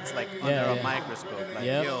his stats like Yeah, under a yeah. microscope. Like,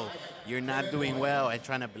 Yep. yo, you're not doing well, and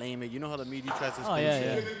trying to blame it. You know how the media tries to spin Oh yeah,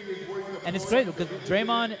 shit? yeah. And it's crazy because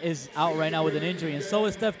Draymond is out right now with an injury, and so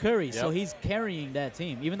is Steph Curry. So Yep. he's carrying that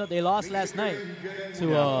team, even though they lost last night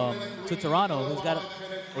to Toronto, who's got.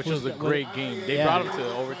 Which who's was a got- great game. They Yeah. brought him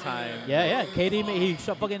to overtime. Yeah. KD he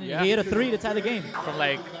shot fucking Yeah. he hit a 3 to tie the game. From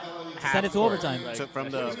like Send it to half-court. overtime. Like, So from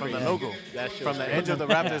that shit the was from the crazy. logo, That shit from was the crazy. edge of the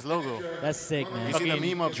Raptors logo. That's sick, man. You see the Fucking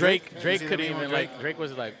meme of Drake. Drake? You Drake see the couldn't meme of even Drake? like. Drake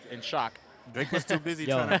was like in shock. Drake was too busy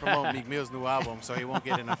Yo. trying to promote Meek Mill's new album, so he won't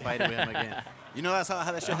get in a fight with him again. You know that's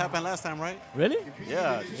how that shit happened last time, right? Really?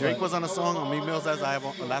 Yeah, Drake was on a song on Meek Mill's last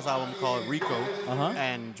album called Rico, Uh-huh.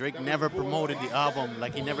 and Drake never promoted the album.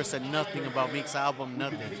 Like, he never said nothing about Meek's album,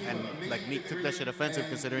 nothing. And like, Meek took that shit offensive,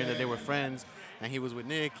 considering that they were friends, and he was with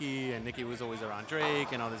Nicki, and Nicki was always around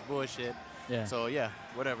Drake, and all this bullshit. Yeah. So yeah,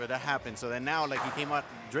 whatever, that happened. So then now, like, he came out.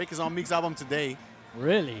 Drake is on Meek's album today.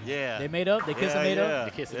 Really? Yeah. They made up. They kissed and made up.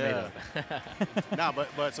 The kiss is made up. Nah,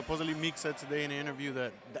 but supposedly Meek said today in an interview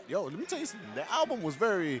that yo, let me tell you something. The album was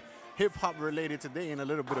very hip hop related today, and a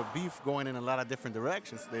little bit of beef going in a lot of different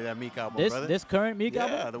directions. Today, that Meek album, brother. This current Meek yeah,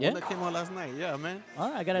 album. the one that came out last night. Yeah, man. All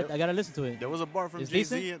right, I gotta listen to it. There was a bar from It's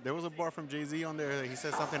Jay-Z. decent? There was a bar from Jay-Z on there. He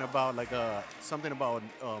said something about like something about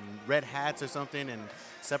red hats or something, and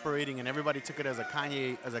separating, and everybody took it as a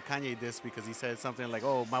Kanye diss because he said something like,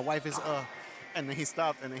 "Oh, my wife is and then he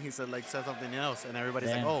stopped, and then he said something else, and everybody's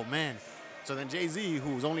Damn. like, "Oh man." So then Jay-Z,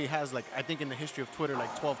 who only has like, I think in the history of Twitter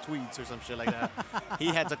like 12 tweets or some shit like that, he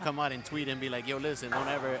had to come out and tweet and be like, "Yo, listen, don't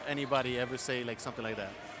anybody ever say like something like that.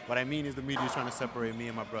 What I mean is the media's trying to separate me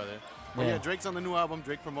and my brother." But Yeah. yeah, Drake's on the new album.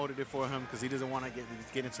 Drake promoted it for him because he doesn't want to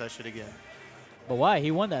get into that shit again. But why?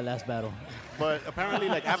 He won that last battle. But apparently,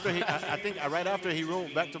 like after I think right after he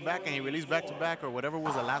wrote back to back and he released back to back or whatever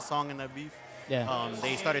was the last song in that beef, Yeah.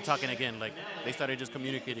 they started talking again. Like they started just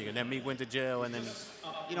communicating. And then Meek went to jail. And then,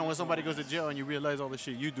 you know, when somebody goes to jail and you realize all the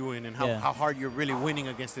shit you're doing and Yeah. how hard you're really winning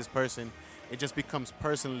against this person, it just becomes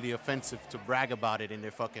personally offensive to brag about it in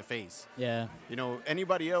their fucking face. Yeah. You know,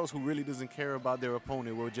 anybody else who really doesn't care about their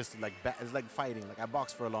opponent will just like it's like fighting. Like I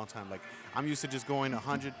boxed for a long time. Like I'm used to just going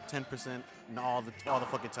 110% all the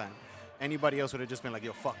fucking time. Anybody else would have just been like,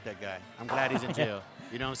 "Yo, fuck that guy. I'm glad he's in jail."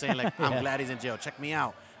 You know what I'm saying? Like I'm Yeah. glad he's in jail. Check me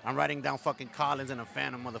out. I'm writing down fucking Collins and a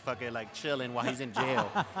Phantom motherfucker like chilling while he's in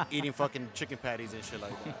jail, eating fucking chicken patties and shit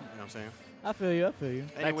like that. You know what I'm saying? I feel you. I feel you.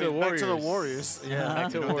 Anyway, back to the Warriors. Yeah, Back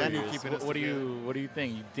to you the know, Danny Warriors. keeping us What do together. you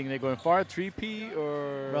think? You think they're going far? 3P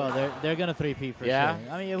or? Bro, they're gonna 3P for yeah.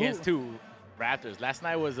 sure. I mean, Against two Raptors. Last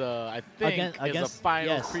night was I think Against- is a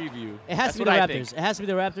finals yes. preview. It has That's to be the what I Raptors. think. It has to be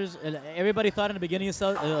the Raptors. Everybody thought in the beginning of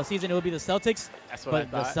the season it would be the Celtics, That's what but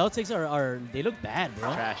I thought. the Celtics are they look bad,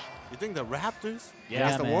 bro. Trash. You think the Raptors Yeah,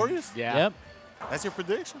 against the man. Warriors? Yeah. Yep. That's your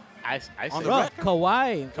prediction? I On say the Bro, record?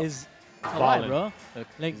 Kawhi is Kawhi, balling. bro. He's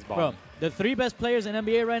Like, bro, balling. the 3 best players in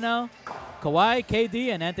NBA right now, Kawhi, KD,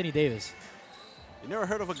 and Anthony Davis. You never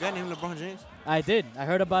heard of a guy named LeBron James? I did. I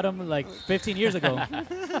heard about him like 15 years ago.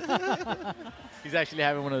 He's actually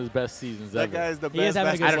having one of his best seasons That ever. guy is the He is best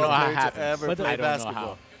having a good basketball season. I don't know how player it to happens. ever But play I don't know basketball.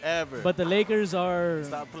 how. Ever. But the Lakers are.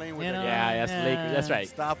 Stop playing with you that know, guy. Yeah, that's the Lakers. That's right.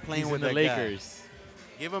 Stop playing He's with in the that guy. Lakers.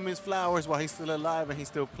 Give him his flowers while he's still alive and he's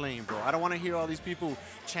still playing, bro. I don't want to hear all these people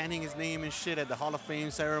chanting his name and shit at the Hall of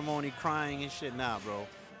Fame ceremony, crying and shit. Nah, bro.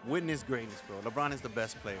 Witness greatness, bro. LeBron is the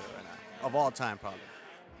best player right now. Of all time, probably.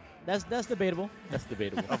 That's debatable. That's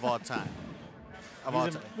debatable. Of all time. Of all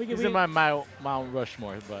He's time. We can- He's we- in my Mount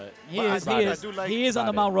Rushmore, but He But is. I He do- I is. do like- He is on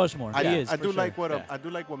the about Mount Rushmore. I, He is. I for do sure. like what Yeah. I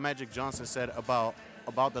do like what Magic Johnson said about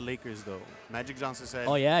the Lakers, though. Magic Johnson said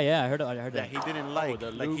Oh yeah, yeah. I heard that that. he didn't like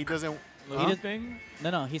the he Luke- doesn't. Luke did- thing.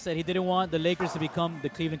 No. He said he didn't want the Lakers to become the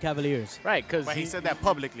Cleveland Cavaliers. Right, because But he said that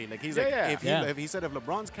publicly. Like he's Yeah, like, yeah. if he Yeah. if he said if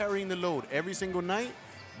LeBron's carrying the load every single night,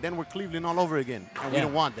 then we're Cleveland all over again, and we Yeah.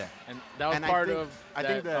 don't want that. And that was And I part think- of I that,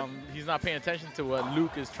 think that- he's not paying attention to what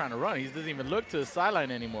Luke is trying to run. He doesn't even look to the sideline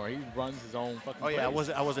anymore. He runs his own fucking Oh yeah, plays.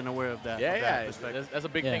 I wasn't aware of that. Yeah, of that yeah. perspective. That's a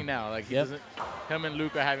big Yeah. thing now. Like he Yep. doesn't. Him and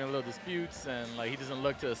Luke are having little disputes, and like he doesn't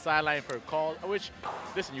look to the sideline for a call. Which,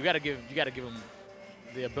 listen, you gotta give him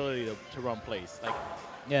the ability to run plays. Like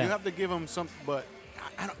Yeah. You have to give him some, but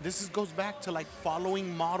goes back to like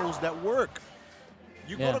following models that work.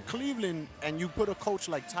 You Yeah. go to Cleveland and you put a coach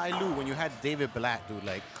like Ty Lue when you had David Blatt, dude.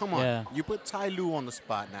 Like, come on. Yeah. You put Ty Lue on the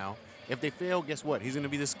spot now. If they fail, guess what? He's going to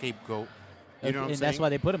be the scapegoat. You know what I'm and saying? that's why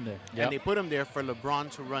they put him there. Yep. And they put him there for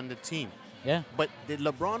LeBron to run the team. Yeah. But did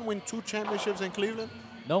LeBron win 2 championships in Cleveland?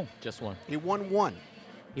 No. just one. He won 1.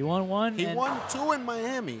 He won one. He and- won 2 in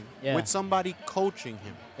Miami Yeah. with somebody coaching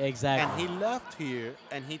him. Exactly. And he left here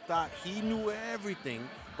and he thought he knew everything,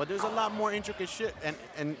 but there's a lot more intricate shit.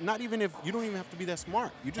 And not even if you don't even have to be that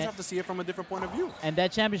smart. You just And- have to see it from a different point of view. And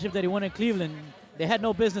that championship that he won in Cleveland, they had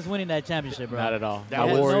no business winning that championship, bro. Not at all. That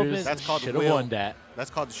The was- Warriors that's called should have will. won that. That's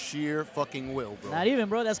called sheer fucking will, bro. Not even,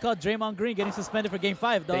 bro. That's called Draymond Green getting suspended for Game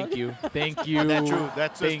 5, dog. Thank you. Thank you. That's true.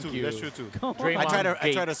 That's Thank true. you. That's true too. Draymond I try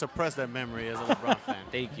to Gates. suppress that memory as a LeBron fan.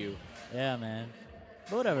 Thank you. Yeah, man.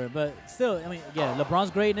 But whatever. But still, I mean, yeah,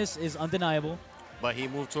 LeBron's greatness is undeniable. But he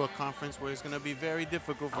moved to a conference where it's gonna be very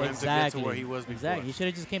difficult for him to get Exactly. to where he was before. Exactly. He should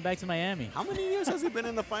have just came back to Miami. How many years has he been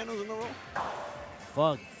in the finals in a row?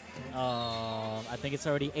 Fuck. I think it's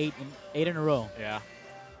already eight in a row. Yeah.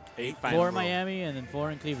 8 4 finals. in Miami and then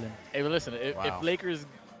 4 in Cleveland. Hey, but listen, if Wow. Lakers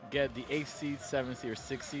get the 8th seed, 7th seed, or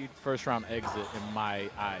 6th seed, first round exit in my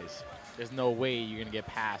eyes. There's no way you're gonna get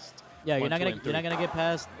past. Yeah, you're 1, not 2, gonna and you're not 3. gonna get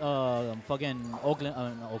past fucking Oakland.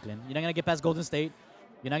 Not Oakland. You're not gonna get past Golden State.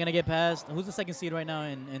 You're not gonna get past who's the 2nd seed right now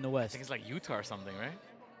in the I West? think it's like Utah or something, right?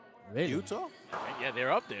 Really? Utah? Yeah,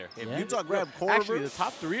 they're up there. If Yeah. Utah grabbed Corver, Actually, the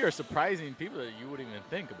top 3 are surprising people that you wouldn't even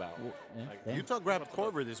think about. Yeah, Like, damn. Utah grabbed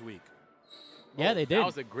Corver this week. Yeah, they did.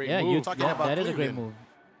 was a great yeah, move. You, Talking yeah, about that is a great Cleveland.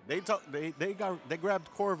 move. They grabbed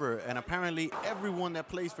Corver, and apparently everyone that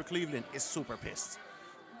plays for Cleveland is super pissed.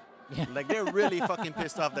 Yeah. Like they're really fucking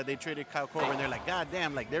pissed off that they traded Kyle Korver, and they're like, God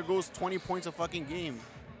damn, like there goes 20 points a fucking game,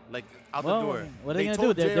 like out Well, the door. what are they gonna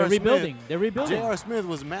told do? They're J.R. rebuilding. Smith- They're rebuilding. J.R. Smith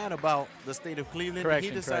was mad about the state of Cleveland.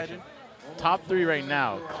 Correction, He decided. correction. Top 3 right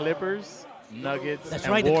now: Clippers, Nuggets, That's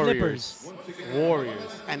and right, the Warriors. Warriors.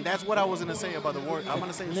 And that's what I was gonna say about the Warriors. I'm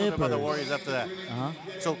gonna say something about the Clippers. Warriors after that. Uh-huh.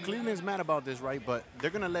 So Cleveland's mad about this, right? But they're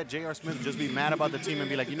gonna let J.R. Smith just be mad about the team and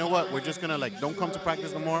be like, you know what? We're just gonna like don't come to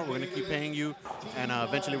practice no more. We're gonna keep paying you, and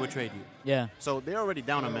eventually we'll trade you. Yeah. So they're already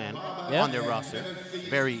down a man Yeah. on their roster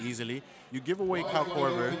very easily. You give away Kyle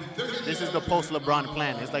Korver. This is the post-LeBron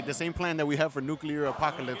plan. It's like the same plan that we have for nuclear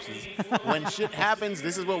apocalypses. When shit happens,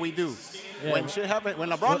 this is what we do. Yeah. When shit happens, when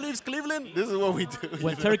LeBron leaves Cleveland, this is what we do.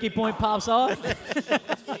 When Turkey Point pops off,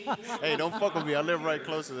 Hey, don't fuck with me. I live right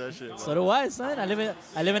close to that shit. Bro. so do I, son. I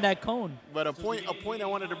live in that cone. But a point I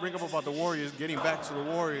wanted to bring up about the Warriors, getting back to the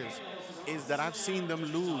Warriors, is that I've seen them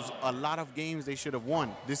lose a lot of games they should have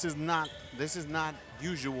won. This is not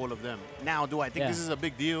usual of them. Now, do I think Yeah. this is a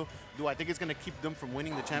big deal? Do I think it's going to keep them from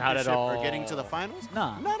winning the at championship or all. getting to the finals?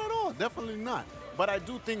 Nah. Not at all. Definitely not. But I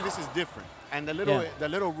do think this is different. And the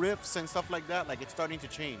little riffs and stuff like that, like it's starting to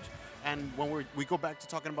change. And when we go back to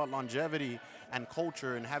talking about longevity and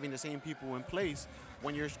culture and having the same people in place,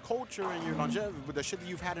 when your culture and your longevity, with the shit that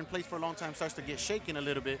you've had in place for a long time starts to get shaken a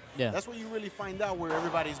little bit, Yeah. that's where you really find out where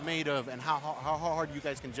everybody's made of and how hard you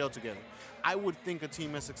guys can gel together. I would think a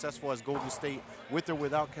team as successful as Golden State, with or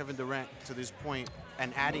without Kevin Durant to this point,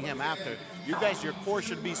 and adding him after, you guys, your core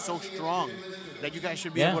should be so strong that you guys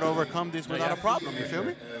should be Yeah. able to overcome this without a problem. You feel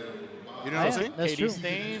me? You know what I'm saying? That's KD true.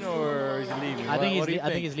 staying or is he leaving? I think What do you I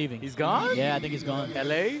think he's leaving. He's gone? Yeah, I think he's gone.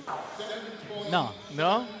 LA? No,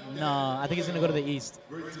 No? no, I think he's gonna go to the East.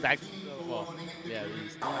 It's back to, well, yeah,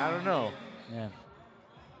 I don't know. Yeah,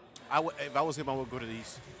 If I was him, I would go to the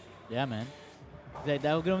East. yeah, man. That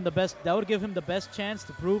would give him the best. That would give him the best chance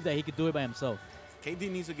to prove that he could do it by himself.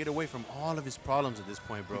 KD needs to get away from all of his problems at this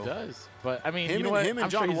point, bro. He does. But, I mean, Him you know and what? him and I'm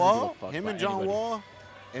sure John he's Wall, gonna him give a fuck and John about anybody. Wall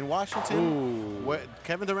in Washington. Ooh. Where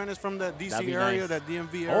Kevin Durant is from the That'd DC be area, nice. that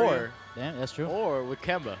DMV area. Yeah, that's true. Or with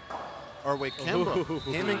Kemba. Or wait, Kemba.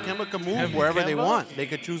 Him and Kemba can move Him wherever and they Kemba? want. They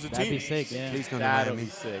could choose a That'd team. be sick. Yeah. Please come to That'll Miami.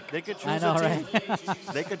 be sick. They could choose I know, a team. right?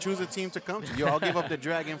 They could choose a team to come to. Yo, I'll give up the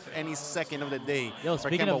Dragon for any second of the day Yo, for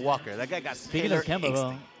speaking Kemba of- Walker. That guy got Speaking of killer Kemba, bro.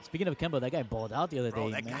 instinct. Speaking of Kemba, that guy balled out the other Bro,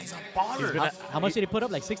 day. that man. guy's a baller. been- How much did he put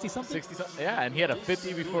up? Like 60 something. 60 something. Yeah, and he had a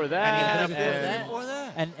 50 before that. And he had a that. before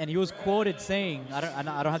that. And he was quoted saying, I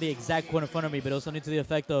don't have the exact quote in front of me, but it was something to the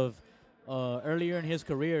effect of, earlier in his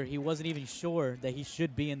career, he wasn't even sure that he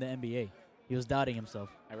should be in the NBA. He was doubting himself.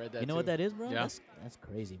 I read that You know too. what that is, bro? Yeah. That's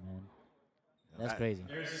crazy, man. That's I- crazy.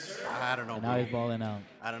 I don't know, And now bro. he's balling out.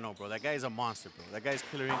 I don't know, bro. That guy's a monster, bro. That guy's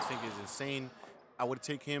killer instinct is insane. I would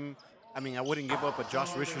take him. I mean, I wouldn't give up a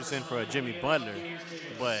Josh Richardson for a Jimmy Butler,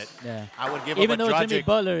 but Yeah. I would give Even up though a Jimmy Dragic.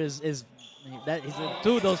 Butler is that he's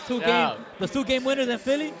those two Yeah. game winners in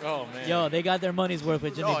Philly. Oh, man. Yo, they got their money's worth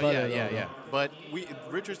with Jimmy Oh Butler. yeah, though, yeah. bro. But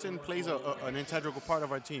Richardson plays an integral part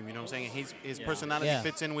of our team. You know what I'm saying? His personality Yeah.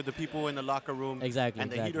 fits in with the people in the locker room. Exactly, And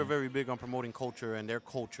the Heat exactly. are very big on promoting culture and their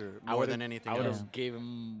culture I more would've- than anything I would else. have gave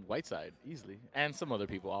him Whiteside easily, and some other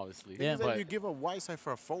people, obviously. Yeah. But but you give a Whiteside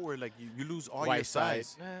for a forward, like you lose all your Whiteside,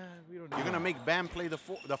 size. nah, we don't. You're need gonna him. make Bam play the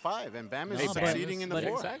 5, and Bam is No, but- succeeding in the but-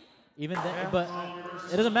 4. Exactly. Even that, but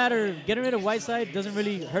it doesn't matter. Getting rid of Whiteside doesn't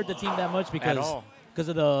really hurt the team that much because all.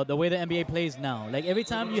 of the way the NBA plays now. Like every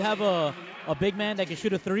time you have a big man that can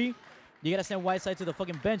shoot a three, you gotta send Whiteside to the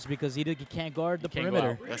fucking bench because he can't guard the can't go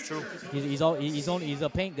perimeter. out. That's true. He's a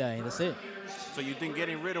paint guy. That's it. So you think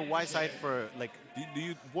getting rid of Whiteside for like, do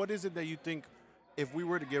you? What is it that you think, if we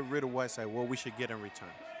were to get rid of Whiteside, what we should get in return?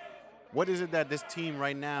 What is it that this team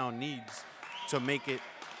right now needs to make it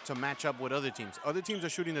to match up with other teams? Other teams are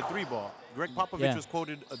shooting the 3 ball. Greg Popovich Yeah. was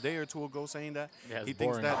quoted a day or two ago saying that Yeah, it's he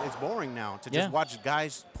thinks boring. that it's boring now to Yeah. just watch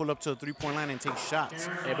guys pull up to the 3-point line and take shots.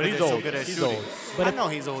 Yeah, but because he's they're so old. good at He's shooting. old. But I if- know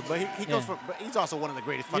he's old, but he Yeah. goes from. But he's also one of the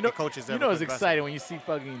greatest fucking coaches ever. You know it's played basketball. exciting when you see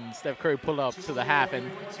fucking Steph Curry pull up to the half and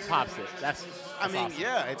pops it. That's I mean, awesome.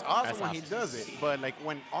 yeah, it's awesome That's when he awesome. does it. But like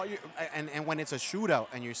when all you and when it's a shootout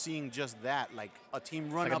and you're seeing just that, like a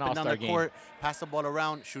team run like up an and down the all-star game. court, pass the ball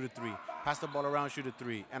around, shoot a 3, pass the ball around, shoot a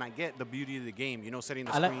 3. And I get the beauty of the game, setting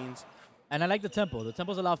the I like- screens. And I like the tempo. The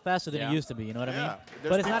tempo's a lot faster than Yeah. it used to be. You know what I mean? Yeah,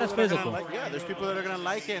 But it's not people as that are gonna physical. Like, yeah, there's people that are gonna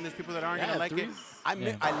like it, and there's people that aren't Yeah, gonna like it. threes.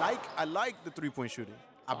 I like the 3-point shooting,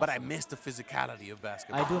 but I miss the physicality of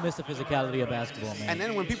basketball. I do miss the physicality of basketball, man. And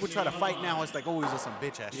then when people try to fight now, it's like, oh, he's just some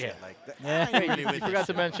bitch ass shit. Yeah. Like, that, Yeah. I ain't really You with forgot it.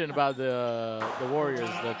 to mention about the Warriors,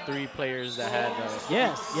 the 3 players that had.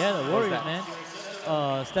 Yes, yeah, the Warriors, that?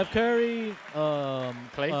 man. Steph Curry,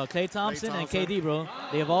 Klay? Klay Thompson, and Thompson. KD, bro.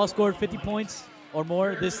 They have all scored 50 points or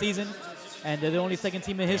more this season, and they're the only second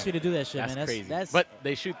team in history to do that shit, That's man. crazy. But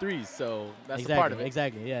they shoot threes, so that's exactly, a part of it.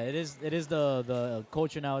 Exactly, yeah. It is the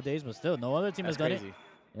culture nowadays, but still, no other team That's has done crazy.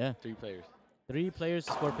 it. Yeah, 3 players. 3 players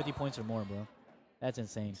to score 50 points or more, bro. That's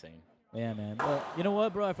insane. Insane. Yeah, man. But you know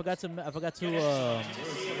what, bro? I forgot to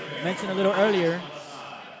mention a little earlier.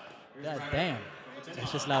 God damn,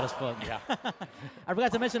 that's just loud as fuck. Yeah. I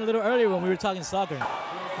forgot to mention a little earlier when we were talking soccer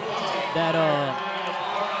that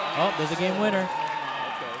oh, there's a game winner.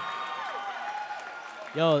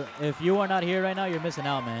 Yo, if you are not here right now, you're missing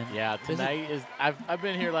out, man. Yeah, This is- tonight is I've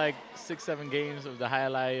been here like 6-7 games of the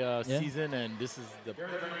highlight Yeah. season, and this is the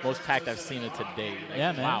most packed I've seen it today. Like,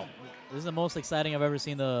 Yeah, man. Wow. This is the most exciting I've ever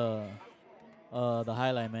seen the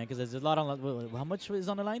highlight, man, because there's a lot on. How much is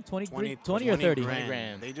on the line? 20 or 30?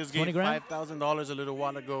 Grand. They just 20 gave grand? $5,000 a little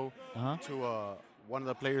while ago Uh-huh. to one of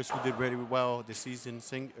the players who did really well this season,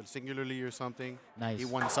 singularly or something. Nice. He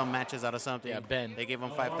won some matches out of something. Yeah, Ben. They gave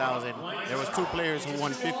him 5,000. There was 2 players who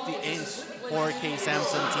won 50-inch 4K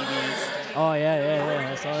Samsung TVs. Oh yeah.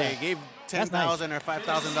 I saw They that. gave That's nice. $10,000 or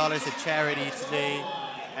 $5,000 to charity today.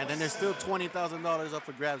 And then there's still $20,000 up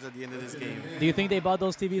for grabs at the end of this game. Do you think they bought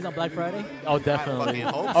those TVs on Black Friday? Oh, I definitely. fucking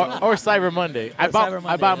hope so. Or Cyber Monday. I Cyber bought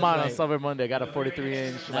Monday, mine that's on right. Cyber Monday. I got a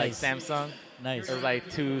 43-inch like Nice. Samsung. Nice. It was like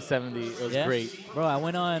 $270. It was Yeah? great. Bro, I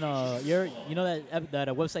went on you know that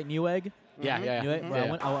website Newegg? Yeah, yeah. Newegg? Bro,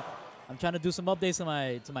 yeah. I'm trying to do some updates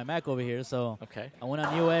to my Mac over here, so Okay. I went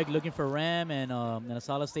on Newegg looking for RAM and a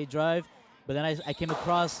solid state drive, but then I came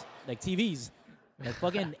across like TVs. Like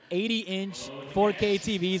fucking 80-inch 4K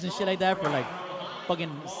TVs and shit like that for like fucking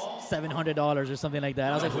 $700 or something like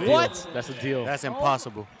that. I was like, what? That's a deal. That's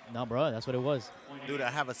impossible. No, bro, that's what it was. Dude,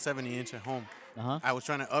 I have a 70-inch at home. Uh-huh. I was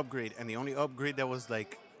trying to upgrade, and the only upgrade that was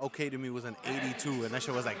like okay to me was an 82, and that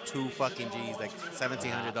shit was like 2 fucking G's, like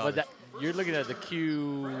 $1,700. But that, you're looking at the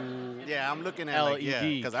Q. Yeah, I'm looking at LED. like, yeah,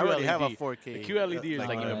 because I already have a QLED. 4K. The QLED is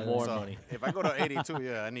like even more so money. If I go to 82,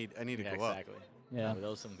 yeah, I need to Yeah, go exactly. Yeah.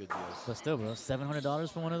 Those are some good deals. But still, bro,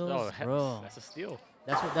 $700 for one of those? Oh, heck, bro. that's a steal.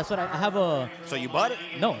 That's what I have a. up. So you bought it?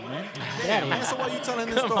 No, man. Get out Man, of so here. why you telling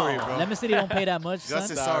this story, bro? Lemon City don't pay that much, Gus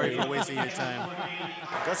son. is sorry for wasting your time.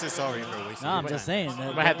 Gus is sorry for wasting No, your I'm time. just saying.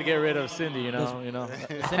 I might have to get rid of Cindy, you know.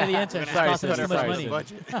 Send the intern. It's Sorry, costing us too Cindy. much Sorry, money. Cindy.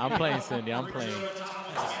 Budget. I'm playing Cindy. I'm playing.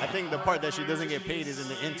 I think the part that she doesn't get paid is in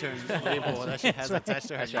the intern label that she has attached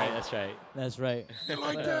to her That's name. right. That's right. That's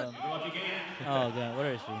right. Oh, God.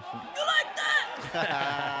 Where is she?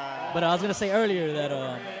 But I was going to say earlier that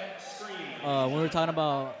when we were talking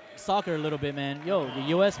about soccer a little bit, man, yo, the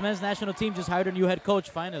U.S. men's national team just hired a new head coach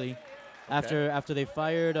finally after they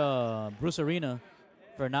fired Bruce Arena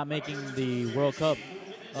for not making the World Cup.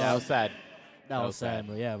 That was sad. That was sad,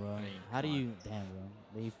 bro. Yeah, bro. How do you, damn,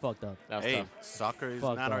 bro. They fucked up. That was Hey, tough. soccer is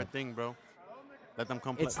Fuck not our off. thing, bro. Let them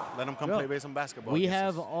come play. It's- Let them come bro, play some basketball. We against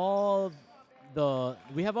have us. all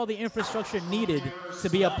the infrastructure needed to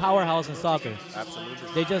be a powerhouse in soccer. Absolutely.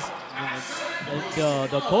 They just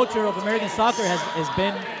the culture of American soccer has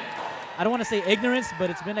been, I don't want to say ignorance, but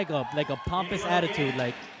it's been like a pompous attitude,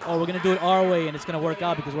 like, oh, we're gonna do it our way and it's gonna work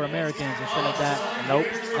out because we're Americans and shit like that. Nope.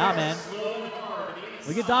 Nah, man.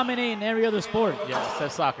 We can dominate in every other sport, Yeah,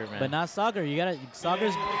 except soccer, man. but not soccer.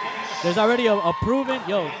 Soccer's. There's already a proven.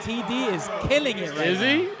 Yo, TD is killing it right Is now.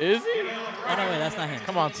 he? Is he? Oh no, wait, that's not him.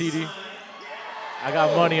 Come on, TD. I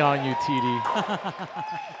got money on you, TD.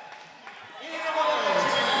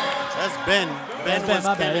 That's Ben. Ben That's was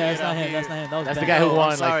my bad. killing Yeah, it that's not out him. here. That's not him. That was That's the Ben. guy who Oh, won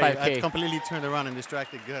I'm sorry. like I 5K. completely turned around and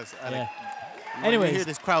distracted Gus. Yeah. When Anyways. you hear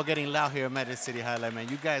this crowd getting loud here at Magic City Highlight, man,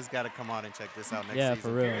 you guys got to come out and check this out next Yeah, season.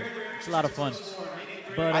 for real. It's a lot of fun.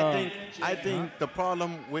 But I think the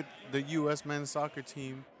problem with the U.S. men's soccer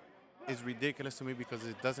team is ridiculous to me because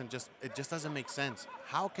it just doesn't make sense.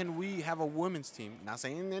 How can we have a women's team? Not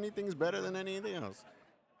saying anything's better than anything else.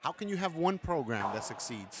 How can you have one program that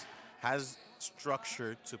succeeds, has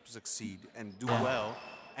structure to succeed and do Yeah. well,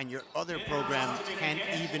 and your other program can't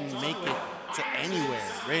even make it to anywhere?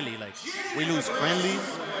 Really, like we lose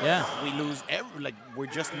friendlies. yeah. We lose we're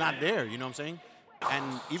just not there, you know what I'm saying?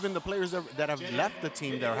 And even the players that have left the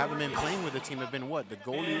team that haven't been playing with the team have been what? The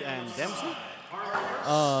goalie and Dempsey?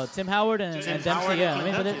 Tim Howard and Tim Dempsey, Howard yeah. and I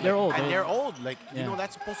mean, but Dempsey, they're old. And they're old. Like, Yeah. you know,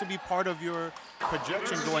 that's supposed to be part of your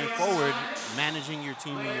projection going forward, managing your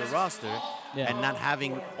team and your roster, Yeah. and not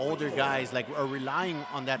having older guys, like, or relying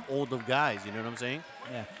on that older guys, you know what I'm saying?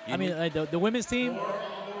 Yeah. You I mean, need- like the women's team,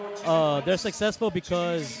 they're successful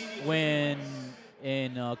because when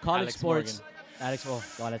in college Alex sports,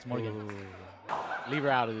 Morgan. Alex Morgan. Leave her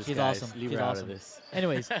out of this, She's guys. awesome. Leave She's her out awesome. of this.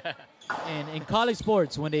 Anyways, in college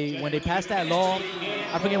sports, when they passed that law,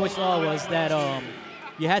 I forget which law it was, that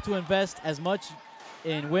you had to invest as much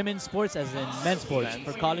in women's sports as in men's sports Men's?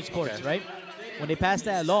 for college sports, Okay. right? When they passed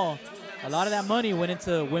that law, a lot of that money went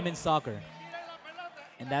into women's soccer.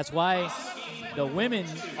 And that's why the women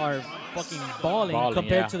are fucking balling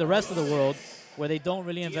compared yeah. to the rest of the world, where they don't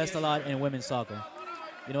really invest a lot in women's soccer.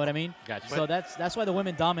 You know what I mean? Gotcha. So that's why the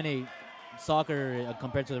women dominate soccer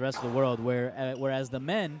compared to the rest of the world, whereas the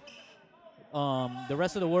men, the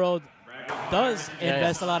rest of the world does Yeah,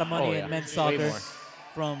 invest yeah. a lot of money Oh, yeah. in men's Way soccer,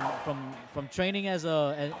 more. from training at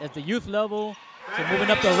the youth level to moving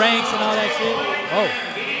up the ranks and all that shit.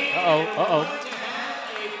 Oh,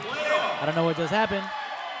 I don't know what just happened.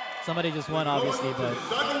 Somebody just won, obviously, but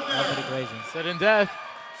that's pretty crazy. Sudden death.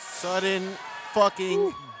 Sudden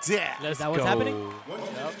fucking death. Let's that what's go. happening?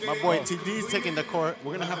 My boy TD's taking the court.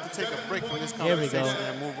 We're going to have to take a break from this Here we go. conversation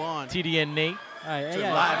and move on. TD and Nate. All right, To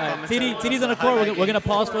yeah. live All right. commentary TD's on the of the court. highlight We're going to game.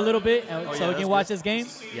 pause for a little bit so yeah, we that's can watch good. this game,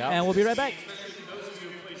 Yep. and we'll be right back.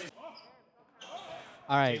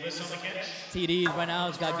 All right. TD right now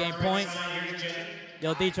has got game point.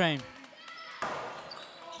 Yo, D-Train.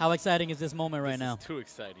 How exciting is this moment right now? It's too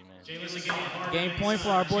exciting, man. Game point for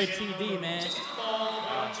our boy TD, man.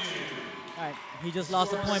 All right, he just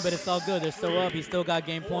lost a point, but it's all good. They're still up. He still got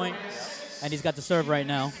game point, and he's got the serve right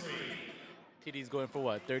now. TD's going for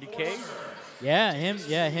what? 30K? Yeah,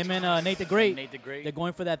 him and Nate the Great. Nate the Great. They're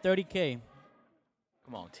going for that 30K.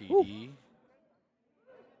 Come on, TD.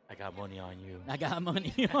 I got money on you. I got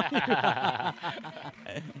money.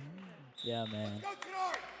 Yeah, man.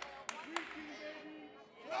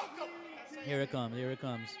 Here it comes. Here it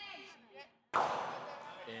comes.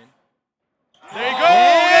 In. There you go!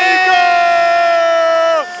 There you go!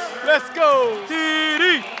 Let's go!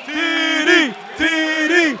 TD! TD!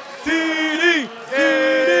 TD! TD!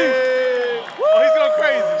 TD! Oh, he's going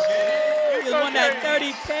crazy. Just won that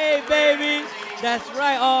 30K, baby. That's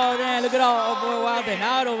right. Oh, man, look at all boy wilding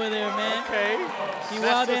out over there, man. Okay. He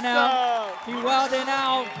That's wilding what's out. up. He wilding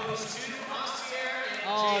out.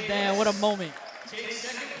 Oh, damn, what a moment.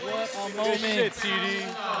 What a Good moment. shit, TD.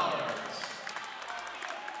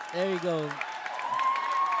 There you go.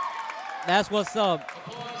 That's what's up.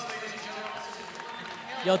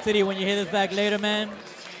 Yo, Titty, when you hear this back later, man,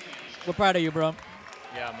 we're proud of you, bro.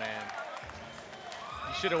 Yeah, man.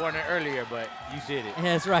 You should have won it earlier, but you did it.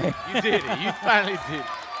 That's right. You did it. You finally did it.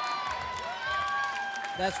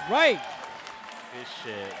 That's right. Good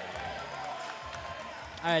shit, man.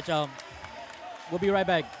 All right, y'all. We'll be right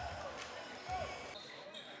back.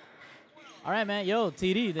 All right, man. Yo,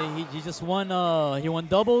 TD, he just won. He won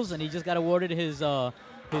doubles, and he just got awarded his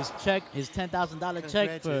check, his $10,000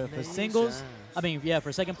 check for singles. I mean, yeah,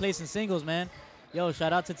 for second place in singles, man. Yo,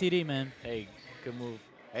 shout out to TD, man. Hey, good move.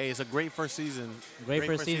 Hey, it's a great first season. Great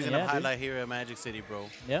first season, yeah, of dude. highlight here at Magic City, bro.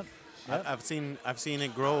 Yep. Yep. I've seen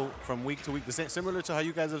it grow from week to week. Similar to how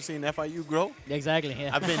you guys have seen FIU grow. Exactly.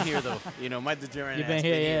 Yeah. I've been here though. You know, my degenerate You've ass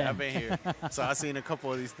been here, yeah. I've been here. So I've seen a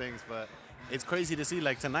couple of these things, but it's crazy to see.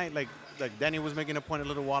 Like tonight, like Danny was making a point a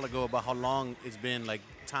little while ago about how long it's been, like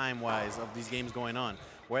time-wise, of these games going on.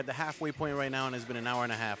 We're at the halfway point right now, and it's been an hour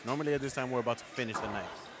and a half. Normally at this time, we're about to finish the night.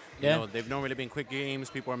 You Yeah. know, they've normally been quick games.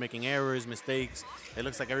 People are making errors, mistakes. It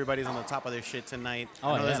looks like everybody's on the top of their shit tonight. Oh,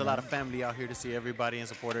 I know yeah, there's a lot man. of family out here to see everybody and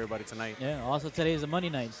support everybody tonight. Yeah. Also, today is a money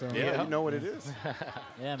night, so Yeah, you know what it is.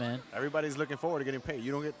 yeah, man. Everybody's looking forward to getting paid.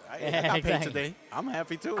 You don't get. I Yeah, got exactly. paid today. I'm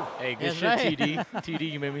happy too. Hey, good That's shit, right. TD.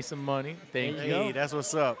 TD, you made me some money. Thank There you. you Hey, go. that's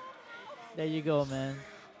what's up. There you go, man.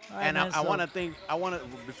 All right, And man, I so- want to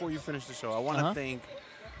before you finish the show, I want to Uh-huh. thank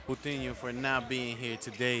Coutinho for not being here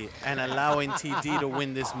today and allowing TD to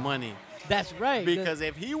win this money. That's right. Because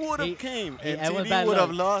if he would he- have came he- and that was TD bad would have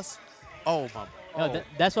luck. lost, oh my, No,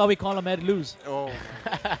 that's why we call him Ed Lose. oh, You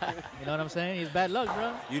know what I'm saying? He's bad luck,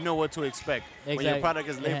 bro. you know what to expect when your Exactly. product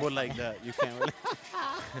is Yeah. labeled like that. You can't really.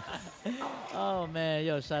 Oh man,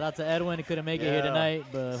 yo, shout out to Edwin. He couldn't make it here Yeah. tonight,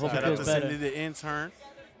 but hope he Shout out feels to better. Cindy, the intern.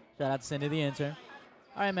 Shout out to Cindy, the intern.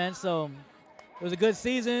 All right, man. So it was a good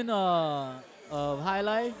season of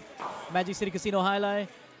Highlight, Magic City Casino Highlight.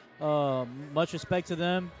 Much respect to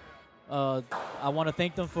them. I want to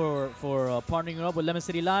thank them for partnering up with Lemon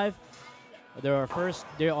City Live. They're our first.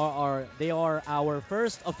 They are our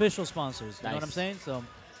first official sponsors. You know what I'm Nice. saying? So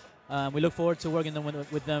we look forward to working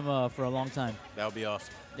with them for a long time. That would be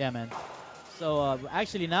awesome. Yeah, man. So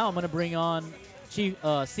actually now I'm going to bring on Chief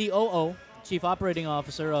COO, Chief Operating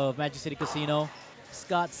Officer of Magic City Casino,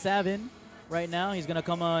 Scott Savin. Right now, he's going to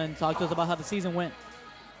come on and talk to us about how the season went.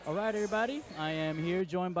 All right, everybody. I am here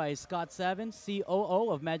joined by Scott Savin,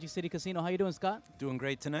 COO of Magic City Casino. How you doing, Scott? Doing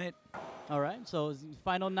great tonight. All right. So it's the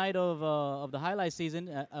final night of the highlight season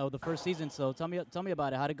of the first season. So tell me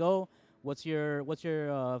about it. How'd it go? What's your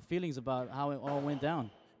feelings about how it all went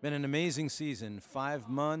down? Been an amazing season. 5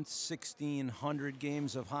 months, 1,600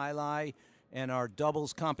 games of highlight, and our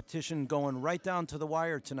doubles competition going right down to the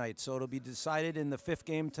wire tonight. So it'll be decided in the 5th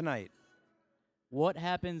game tonight. What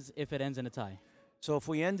happens if it ends in a tie? So if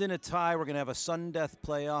we end in a tie, we're going to have a sudden death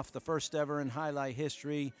playoff, the first ever in highlight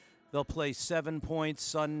history. They'll play 7 points,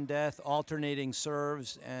 sudden death, alternating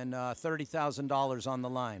serves, and $30,000 on the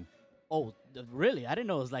line. Oh, really? I didn't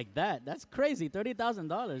know it was like that. That's crazy.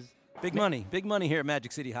 $30,000. Big money here at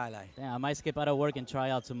Magic City Highlight. Damn, I might skip out of work and try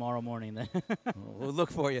out tomorrow morning then. We'll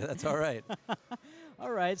look for you. That's all right.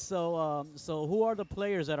 All right. So who are the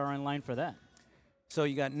players that are in line for that? So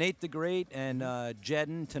you got Nate the Great and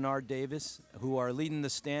Jedden Tenard Davis, who are leading the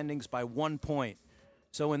standings by 1 point.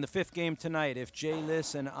 So in the 5th game tonight, if Jay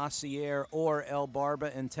Liss and Asier or El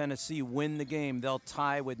Barba and Tennessee win the game, they'll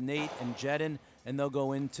tie with Nate and Jedden, and they'll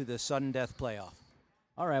go into the sudden death playoff.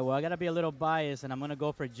 All right. Well, I gotta be a little biased, and I'm gonna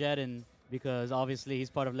go for Jedden because obviously he's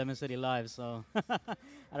part of Lemon City Live. So I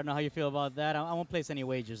don't know how you feel about that. I won't place any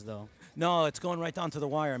wagers though. No, it's going right down to the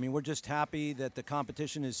wire. I mean, we're just happy that the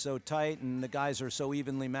competition is so tight and the guys are so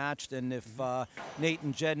evenly matched. And if Nate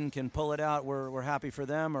and Jedden can pull it out, we're happy for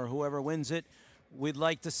them or whoever wins it. We'd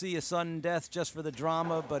like to see a sudden death just for the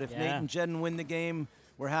drama, but if Nate Yeah. and Jedden win the game,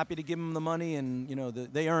 we're happy to give them the money, and you know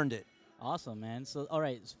they earned it. Awesome, man. So all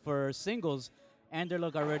right, for singles,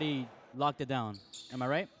 Anderluck already locked it down. Am I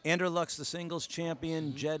right? Anderluck's the singles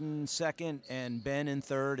champion, Jedden second, and Ben in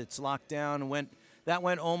third. It's locked down. That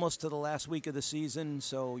went almost to the last week of the season,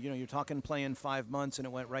 so you're talking playing 5 months, and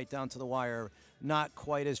it went right down to the wire. Not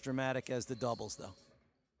quite as dramatic as the doubles, though.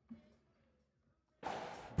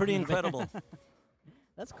 Pretty incredible.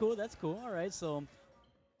 That's cool. That's cool. All right. So,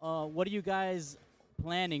 what are you guys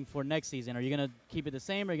planning for next season? Are you gonna keep it the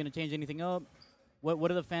same? Are you gonna change anything up? What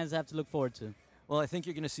do the fans have to look forward to? Well, I think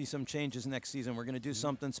you're going to see some changes next season. We're going to do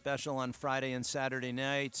something special on Friday and Saturday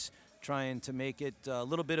nights, trying to make it a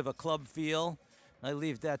little bit of a club feel. I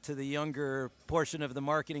leave that to the younger portion of the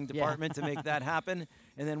marketing department to make that happen.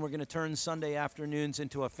 And then we're going to turn Sunday afternoons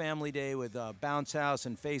into a family day with bounce house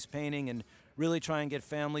and face painting, and really try and get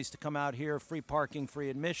families to come out here, free parking, free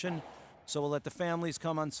admission. So we'll let the families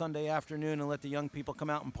come on Sunday afternoon and let the young people come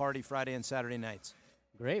out and party Friday and Saturday nights.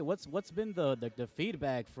 Great. What's been the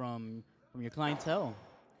feedback from your clientele?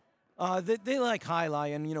 They like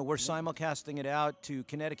Highlight, and we're simulcasting it out to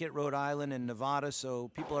Connecticut, Rhode Island, and Nevada, so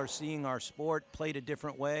people are seeing our sport played a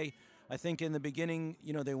different way. I think in the beginning,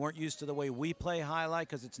 they weren't used to the way we play Highlight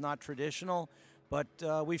because it's not traditional, but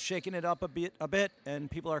we've shaken it up a bit, and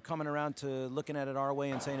people are coming around to looking at it our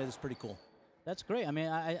way and saying it is pretty cool. That's great. I mean,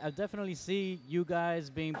 I definitely see you guys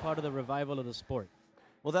being part of the revival of the sport.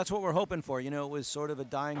 Well, that's what we're hoping for. It was sort of a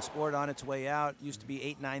dying sport on its way out. It used to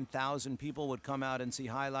be 9,000 people would come out and see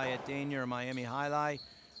Highlight at Dania or Miami Highlight.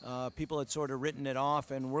 People had sort of written it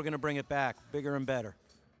off, and we're going to bring it back bigger and better.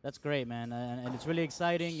 That's great, man, and it's really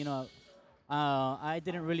exciting. I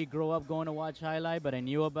didn't really grow up going to watch Highlight, but I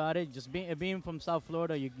knew about it. Just being from South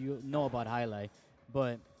Florida, you know about Highlight.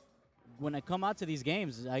 But when I come out to these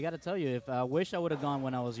games, I got to tell you, if I wish I would have gone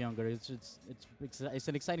when I was younger. It's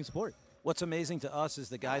an exciting sport. What's amazing to us is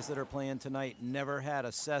the guys that are playing tonight never had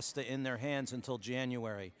a cesta in their hands until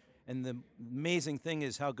January. And the amazing thing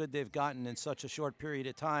is how good they've gotten in such a short period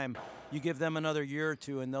of time. You give them another year or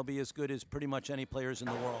two, and they'll be as good as pretty much any players in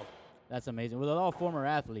the world. That's amazing. Well, they're all former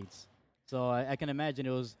athletes, so I can imagine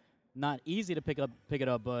it was not easy to pick it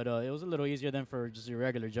up, but it was a little easier than for just a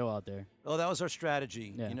regular Joe out there. Oh, that was our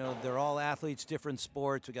strategy. Yeah. They're all athletes, different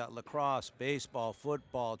sports. We got lacrosse, baseball,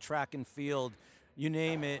 football, track and field. You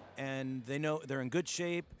name it, and they know they're in good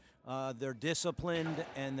shape, they're disciplined,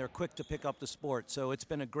 and they're quick to pick up the sport. So it's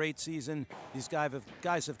been a great season. These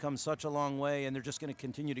guys have come such a long way, and they're just going to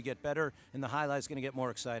continue to get better, and the highlight's going to get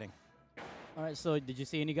more exciting. All right, so did you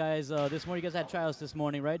see any guys this morning? You guys had tryouts this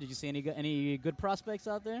morning, right? Did you see any good prospects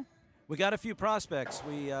out there? We got a few prospects.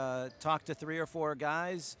 We talked to 3 or 4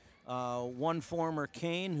 guys. One former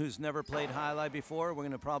Kane who's never played highlight before. We're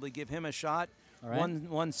going to probably give him a shot. All right.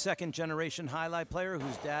 One second-generation highlight player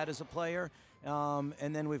whose dad is a player.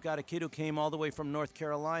 And then we've got a kid who came all the way from North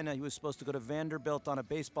Carolina. He was supposed to go to Vanderbilt on a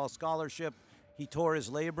baseball scholarship. He tore his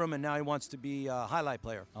labrum, and now he wants to be a highlight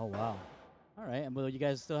player. Oh, wow. All right, and well, you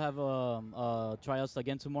guys still have tryouts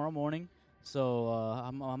again tomorrow morning. So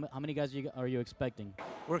how many guys are you expecting?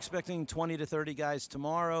 We're expecting 20 to 30 guys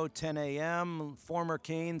tomorrow, 10 a.m. Former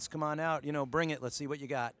Canes, come on out. Bring it. Let's see what you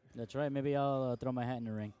got. That's right. Maybe I'll throw my hat in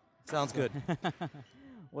the ring. Sounds good.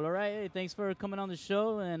 Well, all right. Hey, thanks for coming on the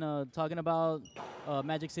show and talking about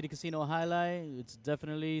Magic City Casino Highlight. It's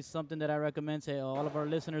definitely something that I recommend to all of our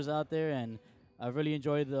listeners out there, and I've really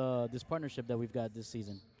enjoyed this partnership that we've got this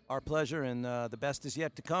season. Our pleasure, and the best is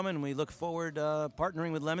yet to come, and we look forward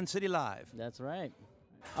partnering with Lemon City Live. That's right.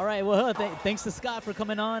 All right. Well, thanks to Scott for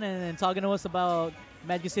coming on and talking to us about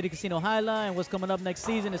Magic City Casino Highlight and what's coming up next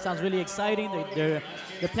season. It sounds really exciting. They're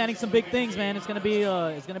planning some big things, man. It's gonna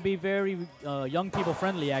be very young people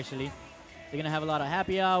friendly. Actually, they're gonna have a lot of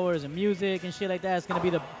happy hours and music and shit like that. It's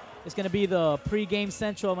gonna be the pre-game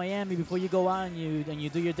central of Miami before you go out and you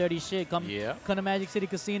do your dirty shit. Come to Magic City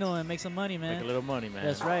Casino and make some money, man. Make a little money, man.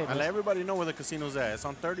 That's right. And let everybody know where the casino's at. It's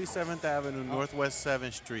on 37th Avenue, Northwest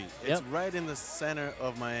 7th Street. It's right in the center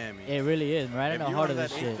of Miami. It really is, right in the heart of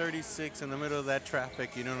this shit. If you're on that 836 in the middle of that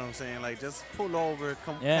traffic, you know what I'm saying? Like, just pull over,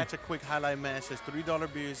 come catch a quick highlight match. There's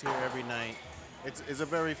 $3 beers here every night. It's a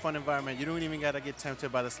very fun environment. You don't even got to get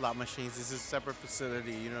tempted by the slot machines. This is a separate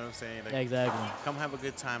facility, you know what I'm saying? Like, exactly. Come have a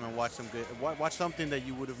good time and watch watch something that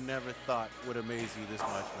you would have never thought would amaze you this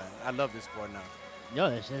much, man. I love this sport now. Yo,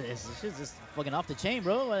 this shit's just fucking off the chain,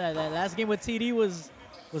 bro. That last game with TD was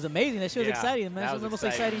amazing. That shit was exciting, man. That was the most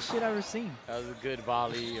exciting shit I've ever seen. That was a good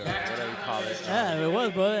volley or whatever you call it. Yeah, it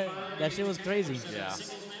was, bro. That shit was crazy. Yeah.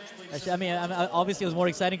 That shit, I mean, obviously it was more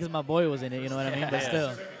exciting because my boy was in it, you know what I mean?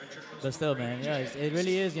 But still, man, yeah, it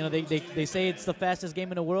really is. You know, they say it's the fastest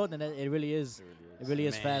game in the world, and it really is. It really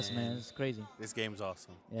is fast, man. It's crazy. This game's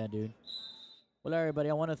awesome. Yeah, dude. Well, everybody,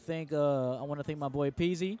 I want to thank my boy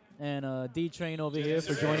Peasy and D-Train over here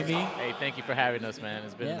for joining me. Hey, thank you for having us, man.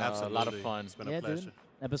 It's been a lot of fun. It's been a pleasure. Dude.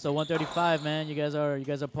 Episode 135, man. You guys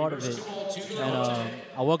are part of it, and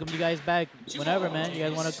I welcome you guys back whenever, man. You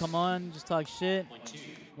guys want to come on, just talk shit.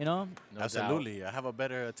 You know? No doubt. Absolutely. I have a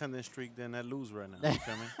better attendance streak than that lose right now. You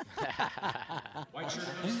feel me?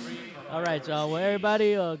 All right, y'all. Well,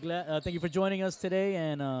 everybody, thank you for joining us today,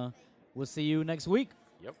 and we'll see you next week.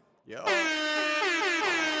 Yep. Yo.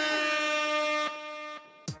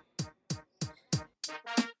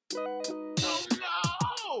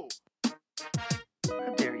 Oh,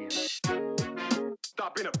 How dare you?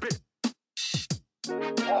 Stop being a bitch.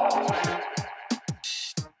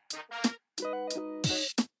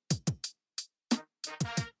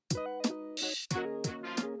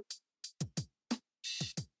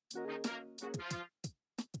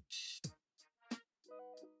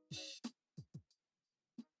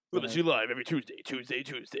 Lemon City Live every Tuesday.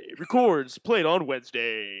 Records played on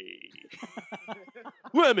Wednesday.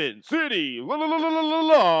 Lemon City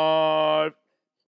Live.